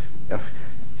in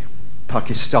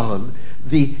Pakistan,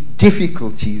 the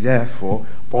difficulty, therefore,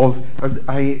 of, and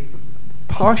I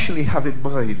partially have in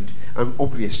mind,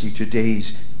 obviously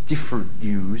today's different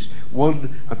news,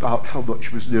 one about how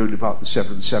much was known about the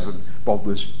 7/7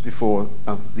 bombers before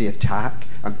the attack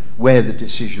and where the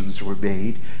decisions were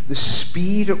made, the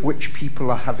speed at which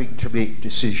people are having to make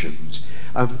decisions,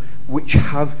 which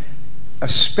have,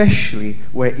 especially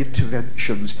where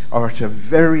interventions are at a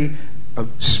very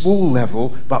small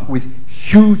level but with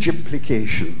huge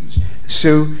implications.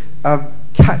 So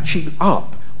catching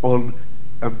up on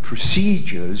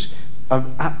procedures,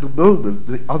 at the moment,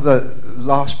 the other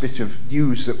last bit of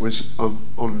news that was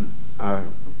on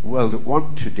World at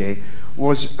One today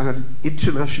was an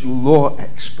international law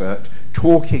expert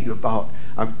talking about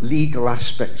legal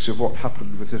aspects of what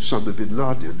happened with Osama bin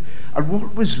Laden. And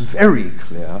what was very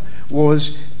clear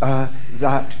was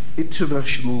that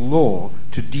international law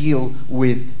to deal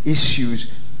with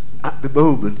issues at the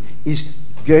moment is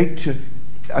going to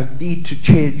need to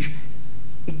change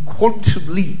in quantum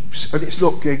leaps, and it's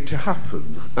not going to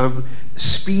happen.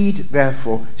 Speed,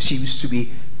 therefore, seems to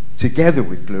be, together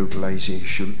with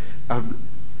globalization,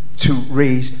 to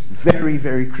raise very,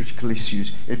 very critical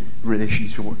issues in relation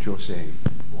to what you're saying.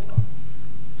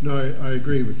 No, I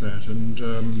agree with that, and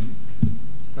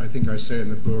I think I say in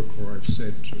the book, or I've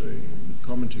said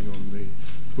commenting on the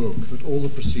book, that all the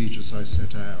procedures I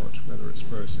set out, whether it's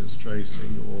process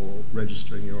tracing or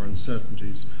registering your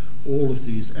uncertainties, all of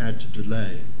these add to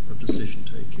delay of decision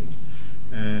taking,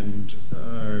 and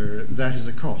that is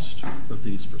a cost of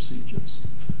these procedures.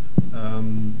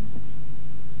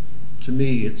 To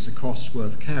me, it's a cost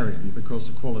worth carrying because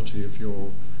the quality of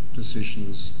your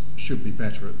decisions should be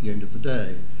better at the end of the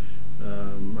day.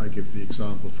 I give the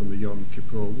example from the Yom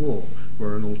Kippur War,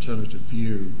 where an alternative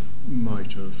view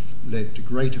might have led to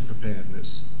greater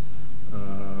preparedness,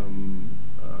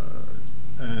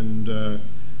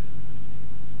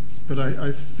 but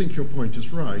I think your point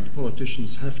is right.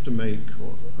 Politicians have to make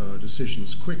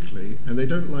decisions quickly, and they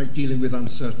don't like dealing with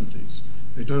uncertainties.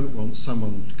 They don't want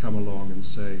someone to come along and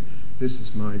say, this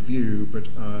is my view, but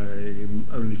I'm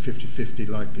only 50-50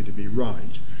 likely to be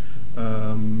right.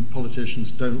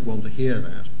 Politicians don't want to hear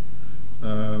that.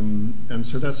 And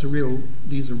so these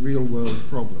are real world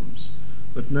problems.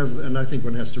 And I think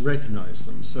one has to recognize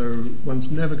them. So one's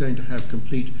never going to have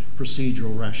complete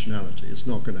procedural rationality. It's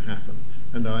not going to happen.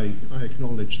 And I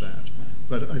acknowledge that.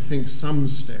 But I think some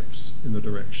steps in the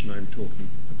direction I'm talking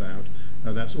about,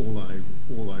 that's all I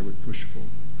would push for.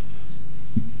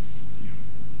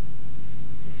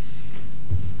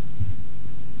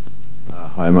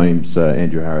 Hi, my name's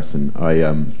Andrew Harrison. I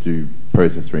do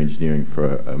process re-engineering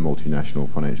for a multinational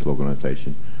financial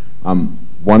organisation.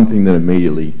 One thing that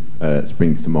immediately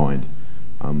springs to mind,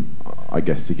 I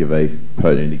guess to give a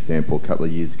pertinent example, a couple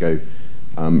of years ago,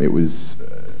 it was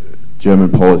German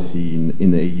policy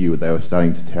in the EU. They were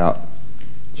starting to tout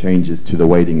changes to the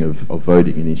weighting of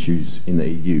voting in issues in the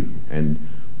EU, and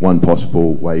one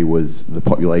possible way was the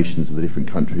populations of the different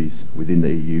countries within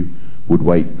the EU would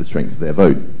weight the strength of their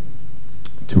vote.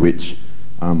 To which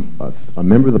a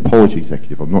member of the Polish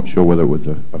executive, I'm not sure whether it was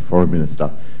a foreign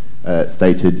minister,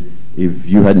 stated, if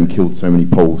you hadn't killed so many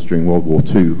Poles during World War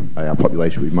II, our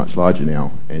population would be much larger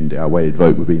now and our weighted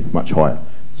vote would be much higher.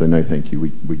 So no thank you,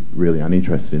 we really aren't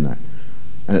interested in that.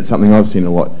 And it's something I've seen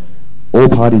a lot. All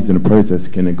parties in a process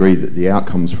can agree that the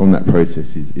outcomes from that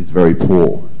process is very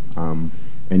poor. And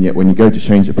yet when you go to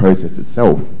change the process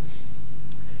itself,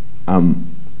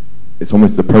 it's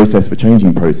almost the process for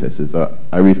changing processes are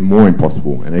even more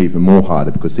impossible and even more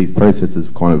harder because these processes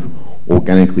have kind of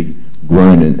organically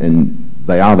grown and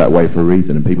they are that way for a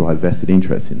reason and people have vested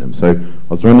interest in them. So I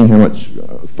was wondering how much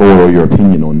thought or your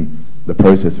opinion on the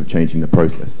process of changing the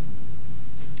process.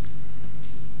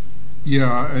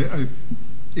 Yeah,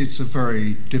 it's a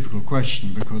very difficult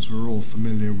question because we're all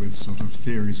familiar with sort of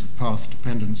theories of path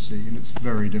dependency, and it's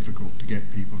very difficult to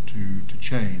get people to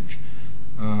change.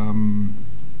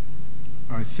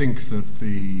 I think that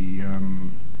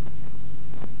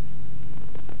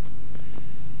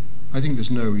I think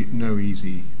there's no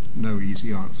easy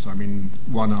answer. I mean,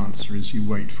 one answer is you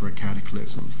wait for a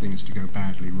cataclysm, things to go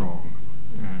badly wrong,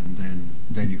 and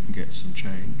then you can get some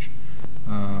change.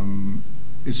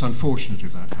 It's unfortunate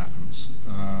if that happens,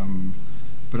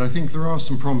 but But I think there are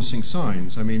some promising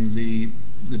signs. I mean, the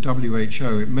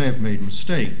WHO, it may have made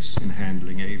mistakes in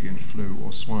handling avian flu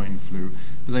or swine flu,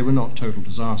 but they were not total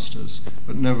disasters.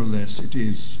 But nevertheless, it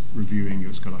is reviewing,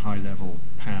 it's got a high-level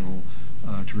panel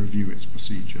to review its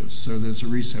procedures. So there's a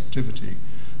receptivity.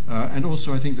 And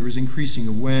also I think there is increasing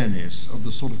awareness of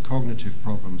the sort of cognitive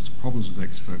problems, the problems with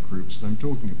expert groups that I'm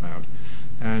talking about.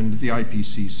 And the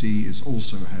IPCC is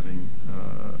also having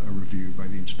a review by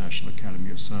the International Academy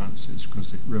of Sciences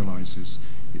because it realizes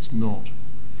it's not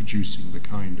producing the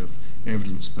kind of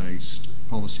evidence-based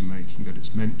policy making that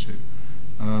it's meant to.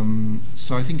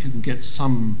 So I think you can get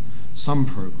some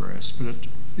progress, but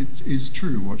it is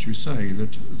true what you say,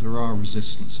 that there are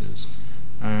resistances,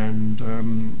 and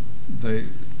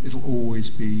there'll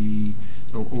always be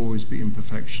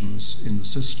imperfections in the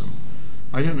system.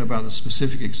 I don't know about the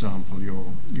specific example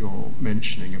you're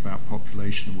mentioning about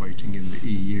population weighting in the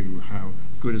EU, how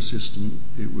good a system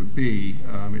it would be.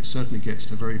 It certainly gets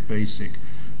to very basic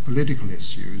political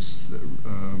issues.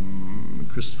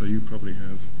 Christopher, you probably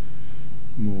have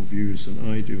more views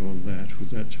than I do on that.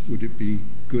 Would it be a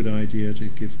good idea to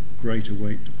give greater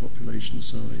weight to population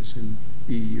size in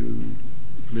EU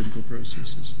political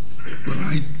processes?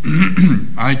 Well,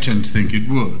 I tend to think it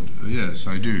would. Yes,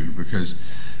 I do, because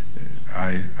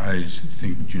I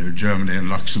think Germany and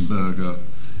Luxembourg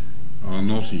are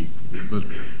not equal,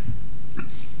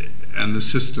 and the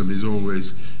system is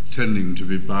always tending to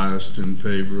be biased in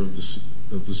favour of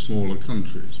the smaller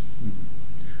countries.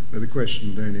 But the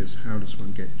question then is, how does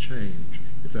one get change,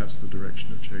 if that's the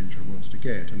direction of change one wants to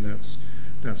get? And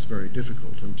that's very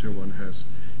difficult until one has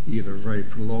either a very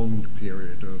prolonged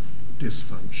period of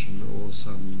dysfunction or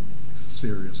some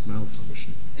serious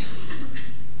malfunction.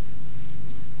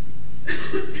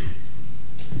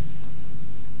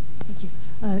 Thank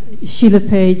you. Sheila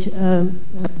Page,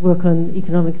 work on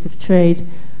economics of trade.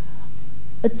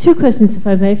 Two questions, if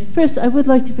I may. First, I would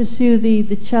like to pursue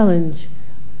the challenge,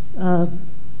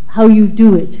 how you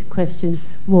do it question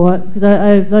more, because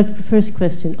I like the first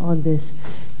question on this.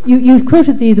 You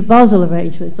quoted the Basel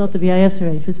arrangements, not the BIS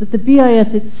arrangements, but the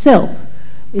BIS itself,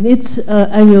 in its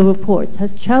annual reports,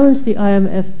 has challenged the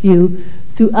IMF view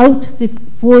throughout the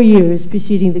 4 years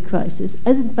preceding the crisis,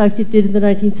 as in fact it did in the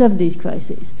 1970s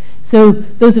crisis. So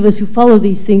those of us who follow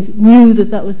these things knew that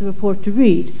that was the report to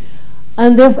read,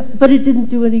 but it didn't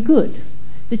do any good.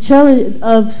 The challenge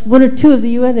of one or two of the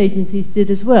UN agencies did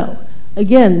as well.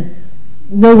 Again,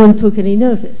 no one took any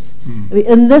notice. I mean,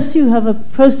 unless you have a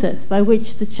process by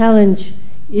which the challenge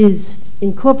is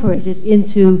incorporated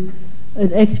into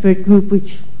an expert group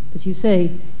which, as you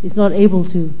say, is not able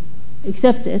to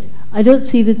accept it, I don't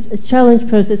see that a challenge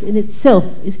process in itself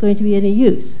is going to be any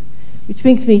use. Which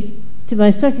brings me to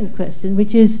my second question,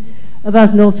 which is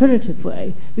about an alternative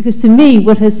way. Because to me,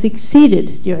 what has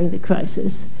succeeded during the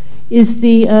crisis is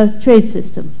the trade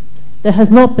system. There has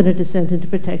not been a descent into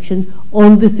protection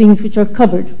on the things which are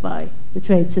covered by the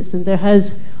trade system. There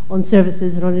has on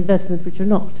services and on investment which are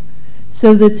not.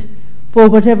 So that for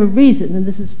whatever reason, and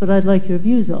this is what I'd like your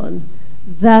views on,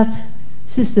 that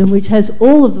system which has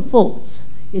all of the faults,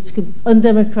 it's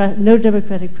undemocratic, no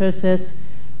democratic process,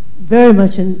 very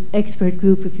much an expert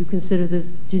group if you consider the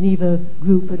Geneva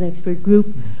group an expert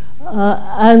group,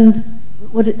 and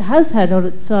what it has had on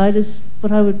its side is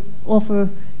what I would offer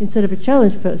instead of a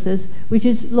challenge process, which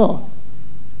is law,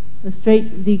 a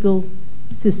straight legal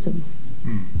system.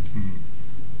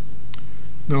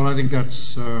 No, I think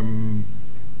that's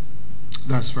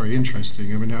very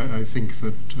interesting. I mean, I think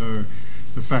that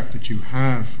the fact that you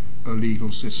have a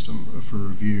legal system for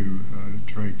review,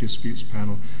 trade disputes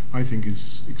panel, I think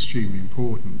is extremely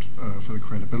important for the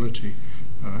credibility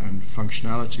and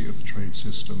functionality of the trade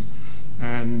system.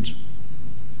 And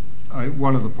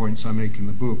one of the points I make in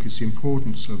the book is the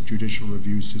importance of judicial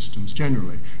review systems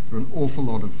generally. There are an awful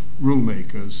lot of rule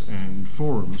makers and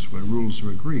forums where rules are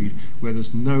agreed where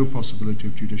there's no possibility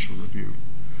of judicial review.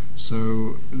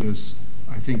 So there's,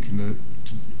 I think, in the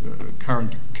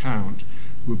current account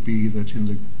would be that in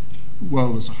the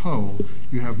world as a whole,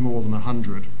 you have more than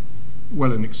 100,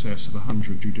 well in excess of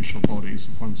 100 judicial bodies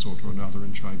of one sort or another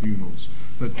and tribunals.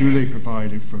 But do they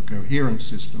provide for a coherent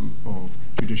system of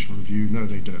judicial review? No,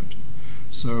 they don't.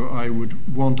 So I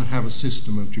would want to have a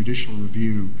system of judicial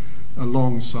review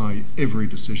alongside every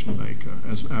decision maker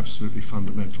as an absolutely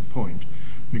fundamental point.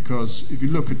 Because if you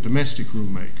look at domestic rule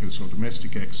makers or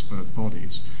domestic expert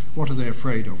bodies, what are they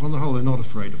afraid of? On the whole, they're not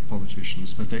afraid of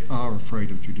politicians, but they are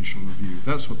afraid of judicial review.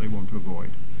 That's what they want to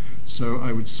avoid. So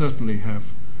I would certainly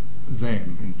have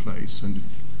them in place. And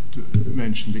to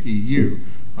mention the EU,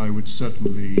 I would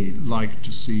certainly like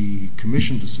to see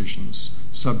Commission decisions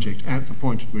subject at the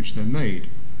point at which they're made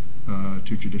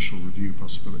to judicial review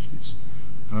possibilities.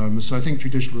 So I think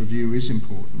judicial review is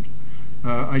important.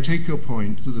 I take your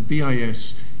point that the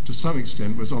BIS, to some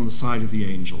extent, was on the side of the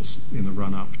angels in the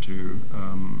run-up to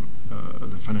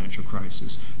the financial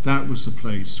crisis. That was the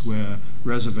place where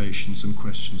reservations and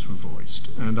questions were voiced,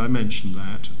 and I mentioned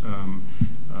that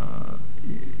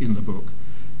in the book.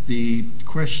 The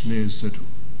question is that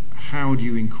how do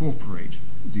you incorporate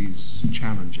these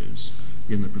challenges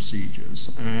in the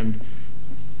procedures? And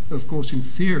of course, in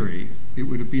theory, it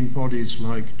would have been bodies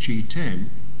like G10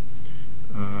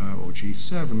 or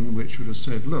G7 which would have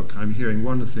said, look, I'm hearing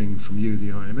one thing from you, the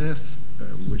IMF,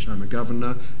 which I'm a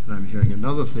governor, and I'm hearing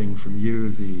another thing from you,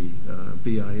 the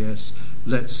BIS,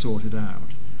 let's sort it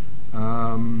out.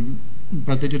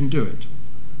 But they didn't do it.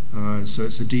 So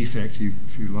it's a defect,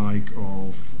 if you like,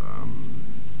 of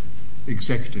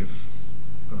executive,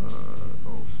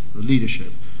 of the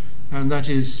leadership. And that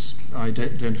is, I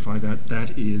identify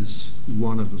that is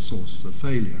one of the sources of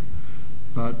failure.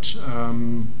 But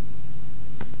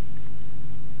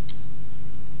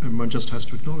and one just has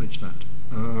to acknowledge that.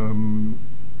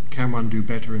 Can one do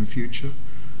better in future?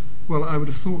 Well, I would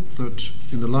have thought that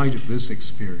in the light of this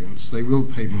experience, they will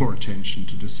pay more attention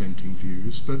to dissenting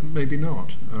views, but maybe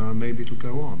not. Maybe it'll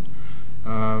go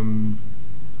on.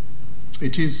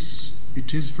 It is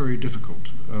very difficult.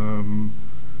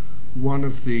 One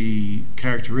of the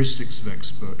characteristics of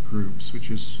expert groups, which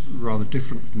is rather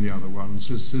different from the other ones,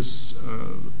 is this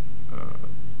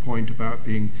point about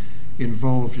being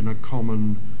involved in a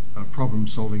common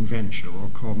problem-solving venture or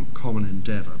common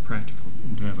endeavour, practical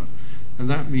endeavour. And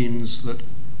that means that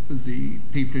the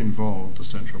people involved, the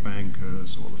central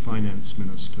bankers or the finance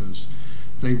ministers,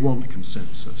 they want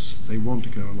consensus. They want to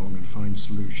go along and find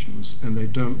solutions, and they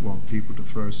don't want people to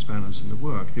throw spanners in the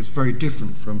work. It's very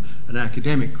different from an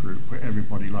academic group where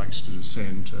everybody likes to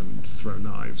dissent and throw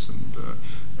knives and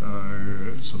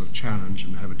sort of challenge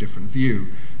and have a different view.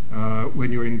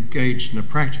 When you're engaged in a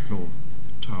practical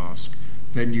task,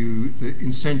 then the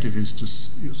incentive is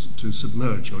to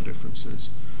submerge your differences,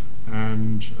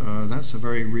 and that's a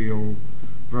very real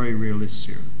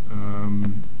issue.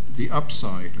 The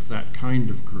upside of that kind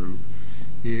of group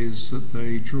is that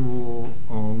they draw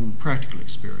on practical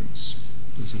experience.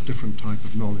 There's a different type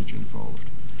of knowledge involved,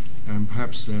 and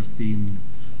perhaps they've been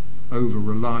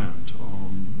over-reliant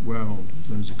on, well,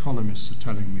 those economists are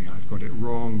telling me I've got it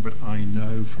wrong, but I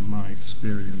know from my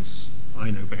experience I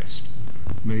know best.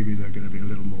 Maybe they're going to be a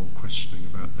little more questioning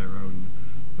about their own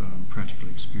practical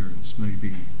experience,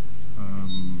 maybe.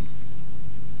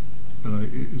 But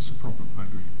it's a problem, I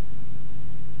agree.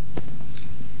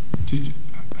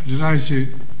 Did I see?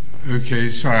 Okay,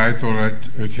 sorry, I thought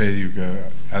okay, you go.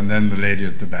 And then the lady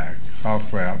at the back.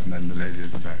 Halfway up and then the lady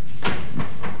at the back.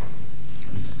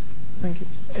 Thank you.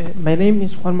 My name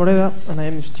is Juan Moreda and I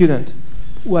am a student.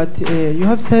 What you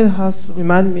have said has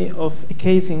reminded me of a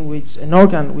case in which an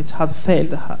organ which had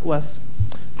failed was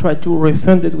tried to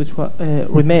refund it, which was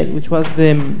remade, which was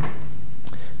the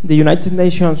United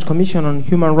Nations Commission on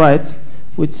Human Rights,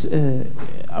 which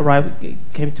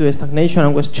came to a stagnation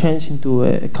and was changed into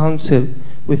a council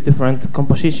with different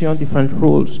composition, different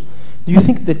rules. Do you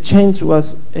think the change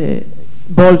was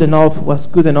bold enough, was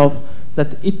good enough,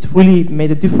 that it really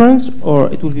made a difference,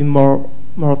 or it will be more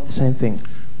of the same thing?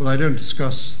 Well, I don't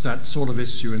discuss that sort of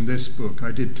issue in this book.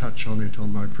 I did touch on it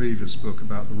on my previous book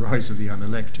about the rise of the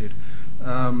unelected.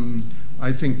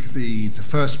 I think the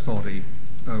first body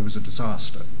was a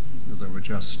disaster. There were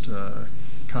just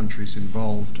countries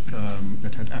involved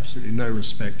that had absolutely no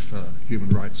respect for human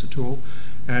rights at all,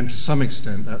 and to some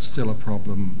extent that's still a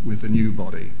problem with the new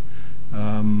body.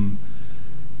 When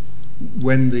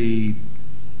the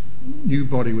new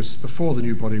body before the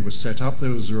new body was set up, there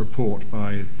was a report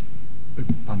by a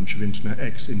bunch of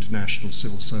ex-international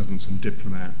civil servants and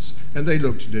diplomats, and they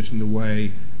looked at it in the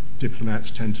way diplomats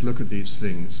tend to look at these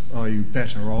things. Are you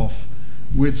better off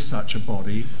with such a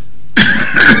body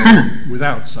or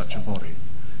without such a body?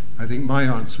 I think my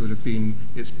answer would have been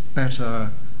it's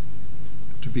better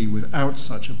to be without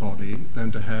such a body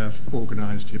than to have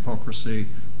organized hypocrisy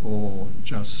or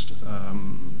just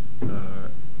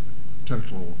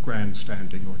total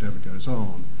grandstanding or whatever goes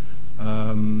on.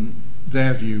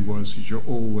 Their view was that you're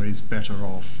always better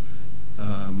off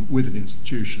with an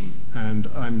institution, and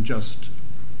I'm just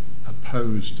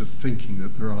opposed to thinking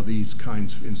that there are these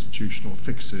kinds of institutional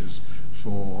fixes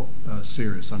for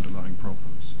serious underlying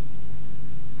problems.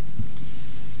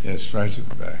 Yes, right at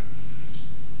the back.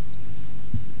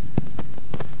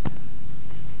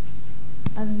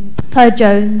 Claire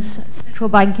Jones, Central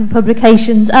Banking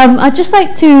Publications. I'd just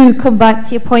like to come back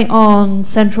to your point on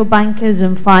central bankers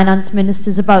and finance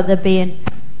ministers about there being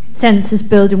consensus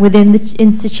building within the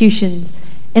institutions.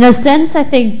 In a sense, I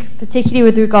think, particularly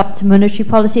with regard to monetary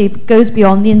policy, it goes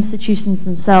beyond the institutions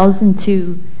themselves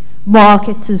into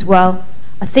markets as well.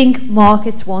 I think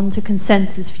markets want a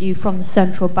consensus view from the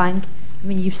central bank. I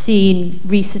mean, you've seen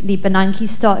recently Bernanke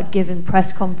started giving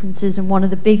press conferences, and one of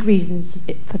the big reasons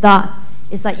for that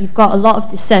is that you've got a lot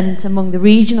of dissent among the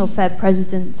regional Fed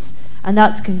presidents, and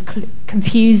that's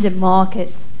confusing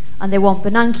markets, and they want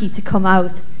Bernanke to come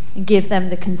out and give them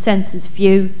the consensus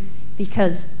view,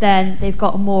 because then they've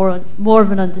got more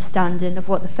of an understanding of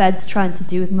what the Fed's trying to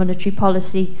do with monetary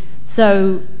policy.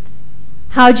 So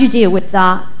how do you deal with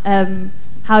that?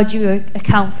 How do you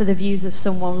account for the views of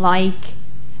someone like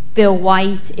Bill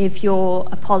White if you're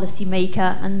a policy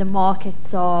maker and the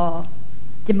markets are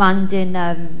demanding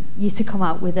you to come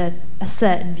out with a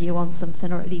certain view on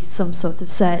something, or at least some sort of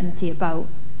certainty about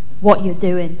what you're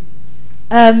doing?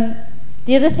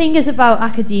 The other thing is about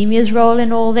academia's role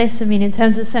in all this. I mean, in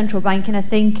terms of central banking, I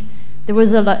think there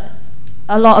was a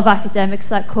lot of academics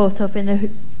that caught up in the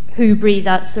hubris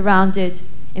that surrounded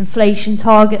inflation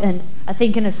target, and I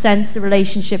think in a sense the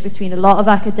relationship between a lot of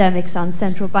academics and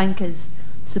central bankers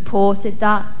supported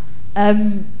that.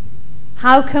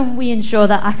 How can we ensure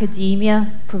that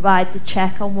academia provides a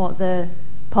check on what the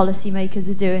policymakers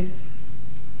are doing?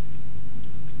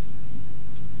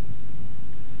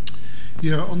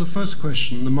 Yeah, on the first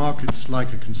question, the markets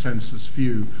like a consensus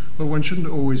view. Well, one shouldn't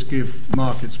always give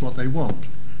markets what they want.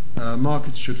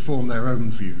 Markets should form their own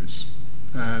views.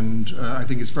 And I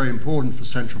think it's very important for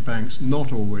central banks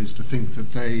not always to think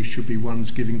that they should be ones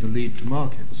giving the lead to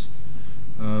markets.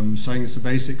 Saying it's a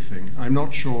basic thing. I'm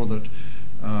not sure that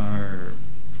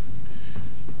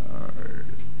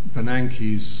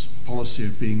Bernanke's policy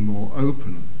of being more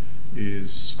open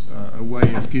is a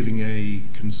way of giving a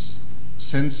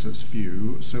consensus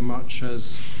view so much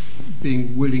as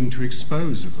being willing to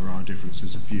expose if there are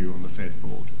differences of view on the Fed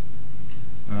board.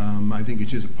 I think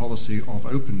it is a policy of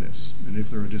openness, and if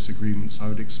there are disagreements, I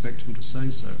would expect him to say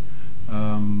so.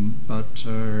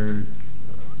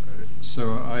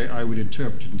 So I would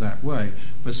interpret it in that way.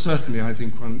 But certainly I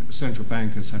think central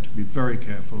bankers have to be very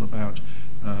careful about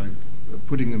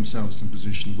putting themselves in a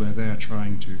position where they're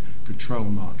trying to control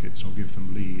markets or give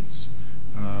them leads.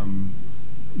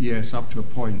 Yes, up to a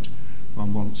point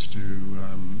one wants to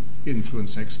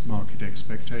influence market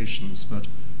expectations, but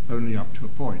only up to a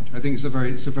point. I think it's a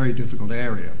very difficult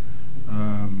area,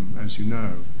 as you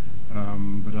know,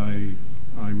 but I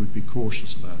would be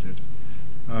cautious about it.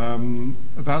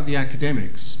 About the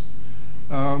academics,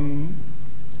 well,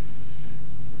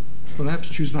 I have to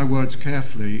choose my words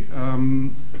carefully.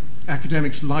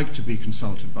 Academics like to be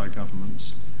consulted by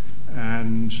governments,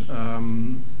 and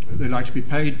they like to be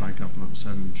paid by governments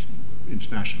and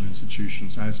international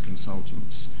institutions as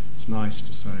consultants. It's nice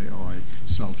to say, oh, I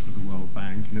consult with the World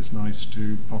Bank, and it's nice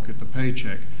to pocket the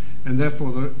paycheck. And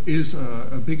therefore there is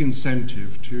a big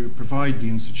incentive to provide the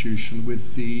institution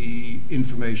with the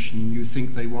information you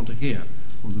think they want to hear,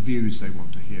 or the views they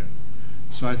want to hear.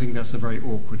 So I think that's a very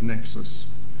awkward nexus.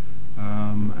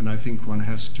 And I think one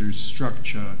has to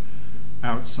structure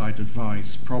outside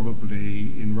advice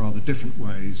probably in rather different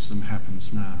ways than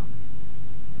happens now.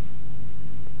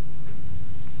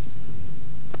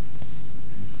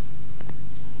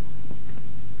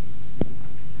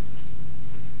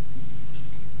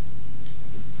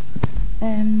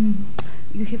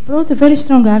 You have brought a very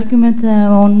strong argument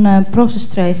on process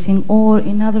tracing, or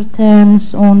in other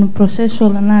terms, on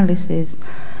processual analysis.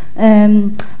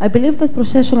 I believe that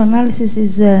processual analysis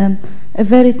is a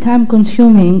very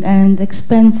time-consuming and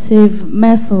expensive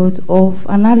method of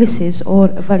analysis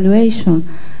or evaluation,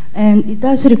 and it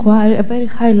does require a very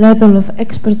high level of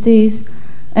expertise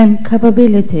and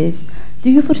capabilities. Do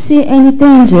you foresee any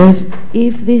dangers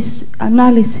if this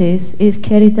analysis is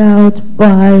carried out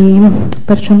by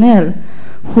personnel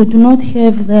who do not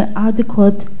have the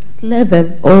adequate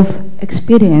level of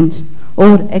experience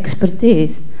or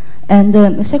expertise? And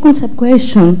a second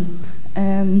sub-question,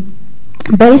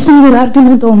 based on your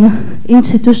argument on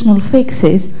institutional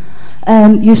fixes,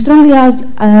 you strongly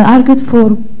argued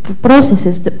for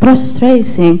process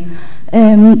tracing.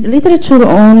 Literature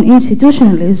on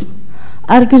institutionalism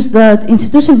argues that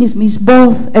institutionalism is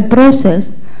both a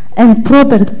process and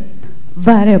property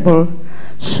variable.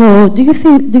 So do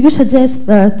you suggest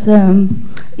that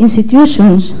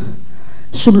institutions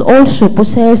should also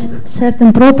possess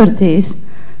certain properties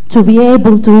to be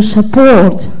able to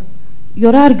support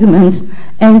your arguments?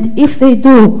 And if they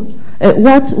do,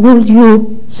 what would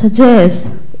you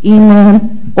suggest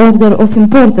in order of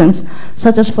importance,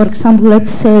 such as, for example,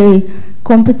 let's say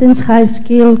competence, high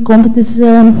skill, competence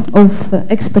of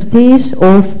expertise,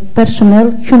 of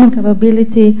personnel, human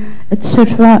capability,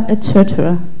 etc.,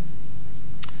 etc.?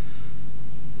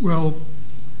 Well,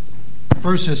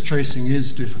 process tracing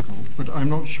is difficult, but I'm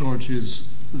not sure it is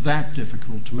that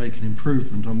difficult to make an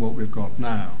improvement on what we've got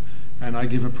now. And I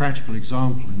give a practical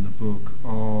example in the book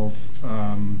of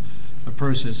a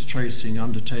process tracing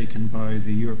undertaken by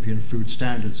the European Food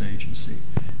Standards Agency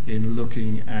in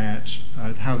looking at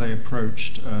how they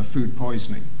approached food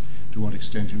poisoning, to what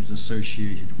extent it was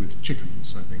associated with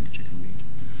chickens, I think, chicken meat.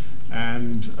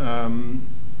 And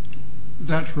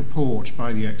that report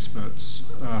by the experts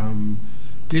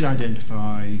did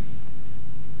identify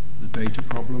the data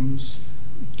problems,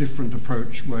 different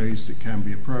approach ways that can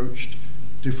be approached,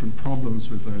 different problems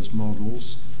with those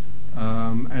models,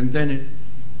 and then it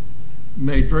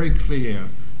made very clear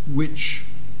which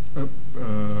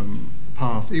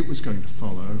path it was going to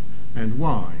follow and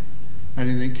why. And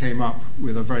then it came up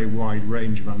with a very wide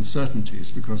range of uncertainties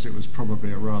because it was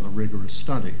probably a rather rigorous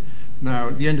study. Now,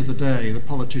 at the end of the day, the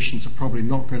politicians are probably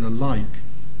not going to like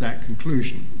that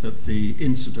conclusion, that the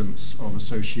incidence of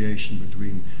association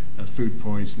between food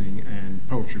poisoning and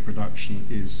poultry production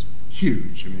is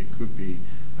huge. I mean, it could be,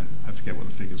 I forget what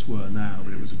the figures were now,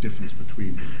 but it was a difference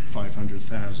between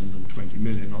 500,000 and 20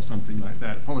 million or something like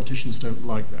that. Politicians don't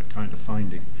like that kind of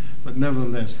finding. But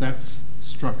nevertheless, that's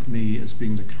struck me as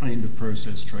being the kind of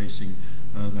process tracing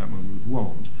that one would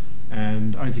want.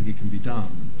 And I think it can be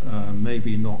done,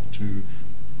 maybe not to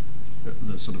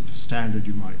the sort of standard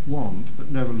you might want,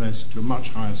 but nevertheless to a much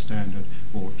higher standard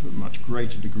or to a much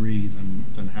greater degree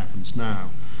than happens now.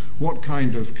 What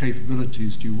kind of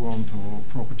capabilities do you want or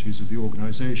properties of the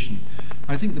organization?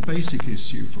 I think the basic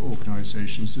issue for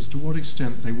organizations is to what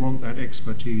extent they want that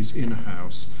expertise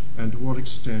in-house and to what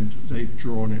extent they've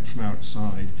drawn it from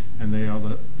outside and they are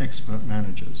the expert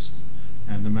managers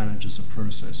and the managers of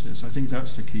processes. I think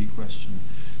that's the key question.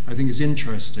 I think it's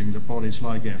interesting that bodies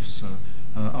like EFSA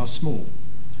are small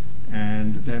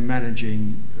and they're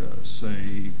managing,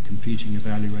 say, competing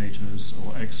evaluators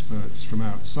or experts from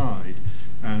outside.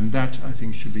 And that, I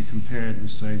think, should be compared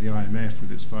with, say, the IMF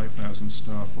with its 5,000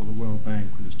 staff or the World Bank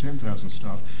with its 10,000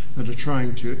 staff that are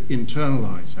trying to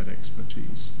internalize that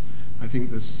expertise. I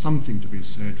think there's something to be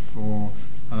said for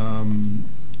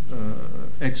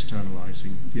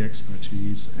externalizing the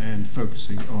expertise and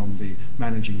focusing on the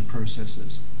managing the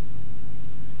processes.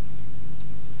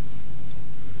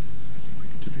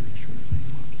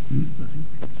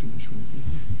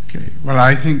 Okay. Well,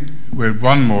 I think we have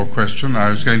one more question. I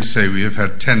was going to say we have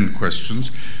had 10 questions,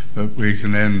 but we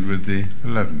can end with the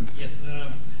 11th. Yes,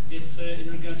 it's in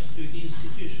regards to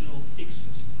institutional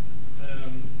fixes.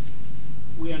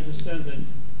 We understand that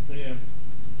the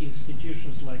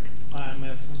institutions like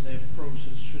IMF and their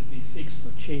process should be fixed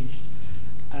or changed.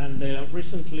 And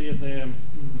recently the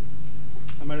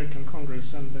American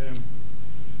Congress and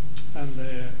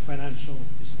the financial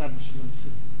establishment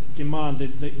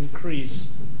demanded the increase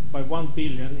by 1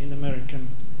 billion in American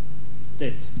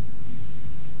debt.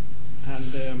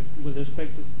 And with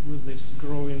respect to with this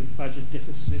growing budget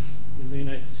deficit in the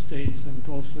United States and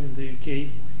also in the UK,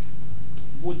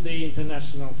 would the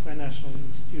international financial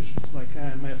institutions like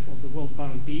IMF or the World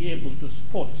Bank be able to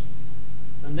spot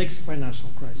the next financial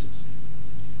crisis?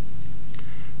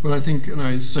 Well, I think, and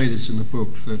I say this in the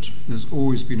book, that there's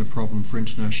always been a problem for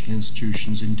international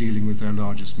institutions in dealing with their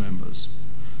largest members.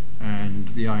 And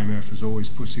the IMF has always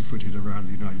pussyfooted around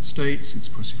the United States. It's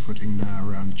pussyfooting now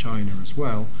around China as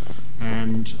well.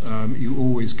 And you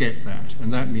always get that.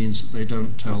 And that means that they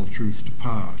don't tell truth to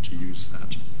power, to use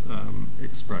that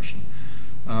expression.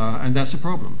 And that's a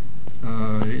problem.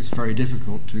 It's very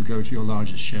difficult to go to your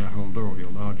largest shareholder or your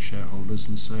large shareholders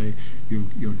and say,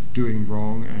 you're doing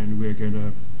wrong and we're going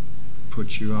to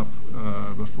put you up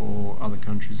before other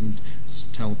countries and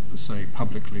say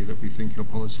publicly that we think your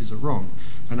policies are wrong.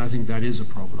 And I think that is a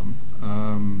problem.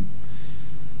 And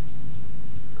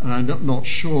I'm not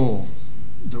sure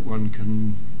that one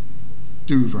can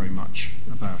do very much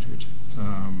about it.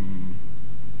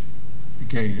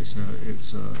 Again, it's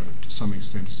to some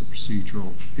extent it's a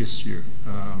procedural issue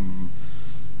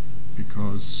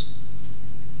because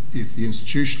if the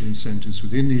institutional incentives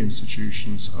within the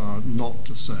institutions are not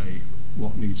to say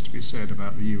what needs to be said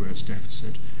about the US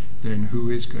deficit, then who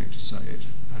is going to say it?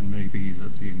 And maybe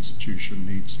that the institution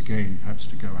needs again perhaps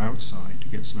to go outside to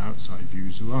get some outside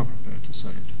views who are prepared to say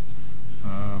it.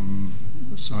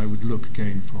 So I would look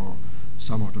again for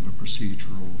somewhat of a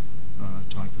procedural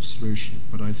type of solution,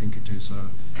 but I think it is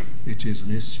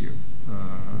an issue,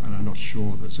 and I'm not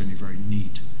sure there's any very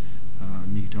neat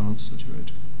answer to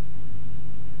it.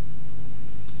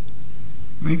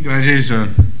 I think that is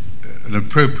an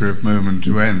appropriate moment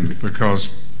to end,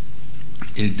 because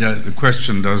the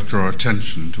question does draw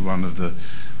attention to one of the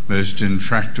most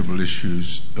intractable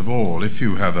issues of all. If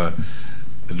you have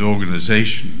an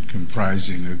organization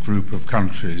comprising a group of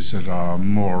countries that are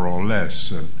more or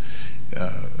less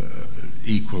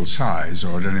equal size,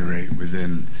 or at any rate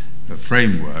within a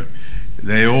framework,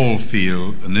 they all feel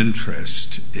an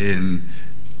interest in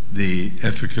the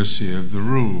efficacy of the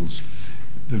rules.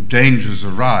 The dangers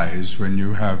arise when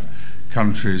you have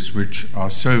countries which are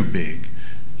so big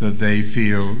that they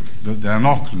feel that they're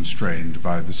not constrained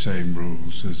by the same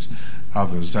rules as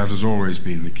others. That has always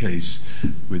been the case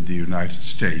with the United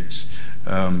States,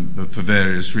 but for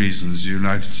various reasons the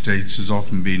United States has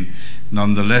often been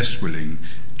nonetheless willing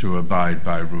to abide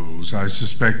by rules. I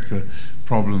suspect the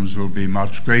problems will be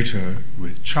much greater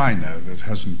with China, that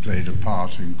hasn't played a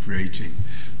part in creating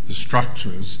the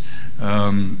structures,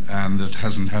 and that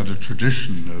hasn't had a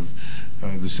tradition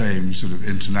of the same sort of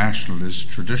internationalist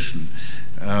tradition.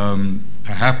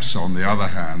 Perhaps, on the other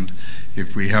hand,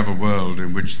 if we have a world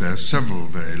in which there are several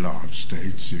very large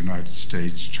states, the United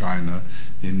States, China,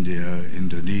 India,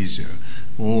 Indonesia,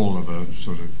 all of a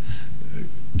sort of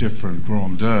different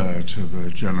grandeur to the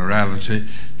generality,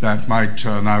 that might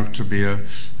turn out to be a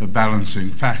balancing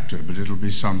factor, but it'll be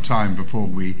some time before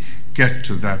we get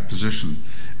to that position.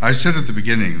 I said at the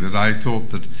beginning that I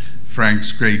thought that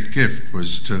Frank's great gift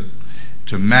was to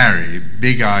marry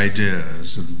big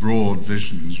ideas and broad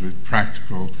visions with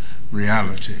practical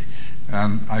reality.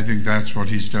 And I think that's what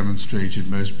he's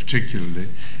demonstrated most particularly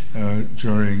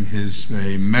during his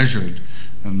very measured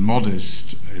and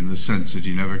modest, in the sense that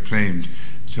he never claimed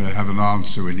to have an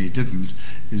answer when he didn't,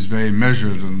 his very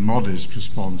measured and modest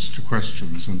response to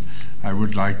questions. And I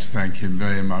would like to thank him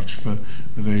very much for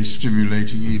a very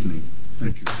stimulating evening.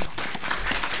 Thank you.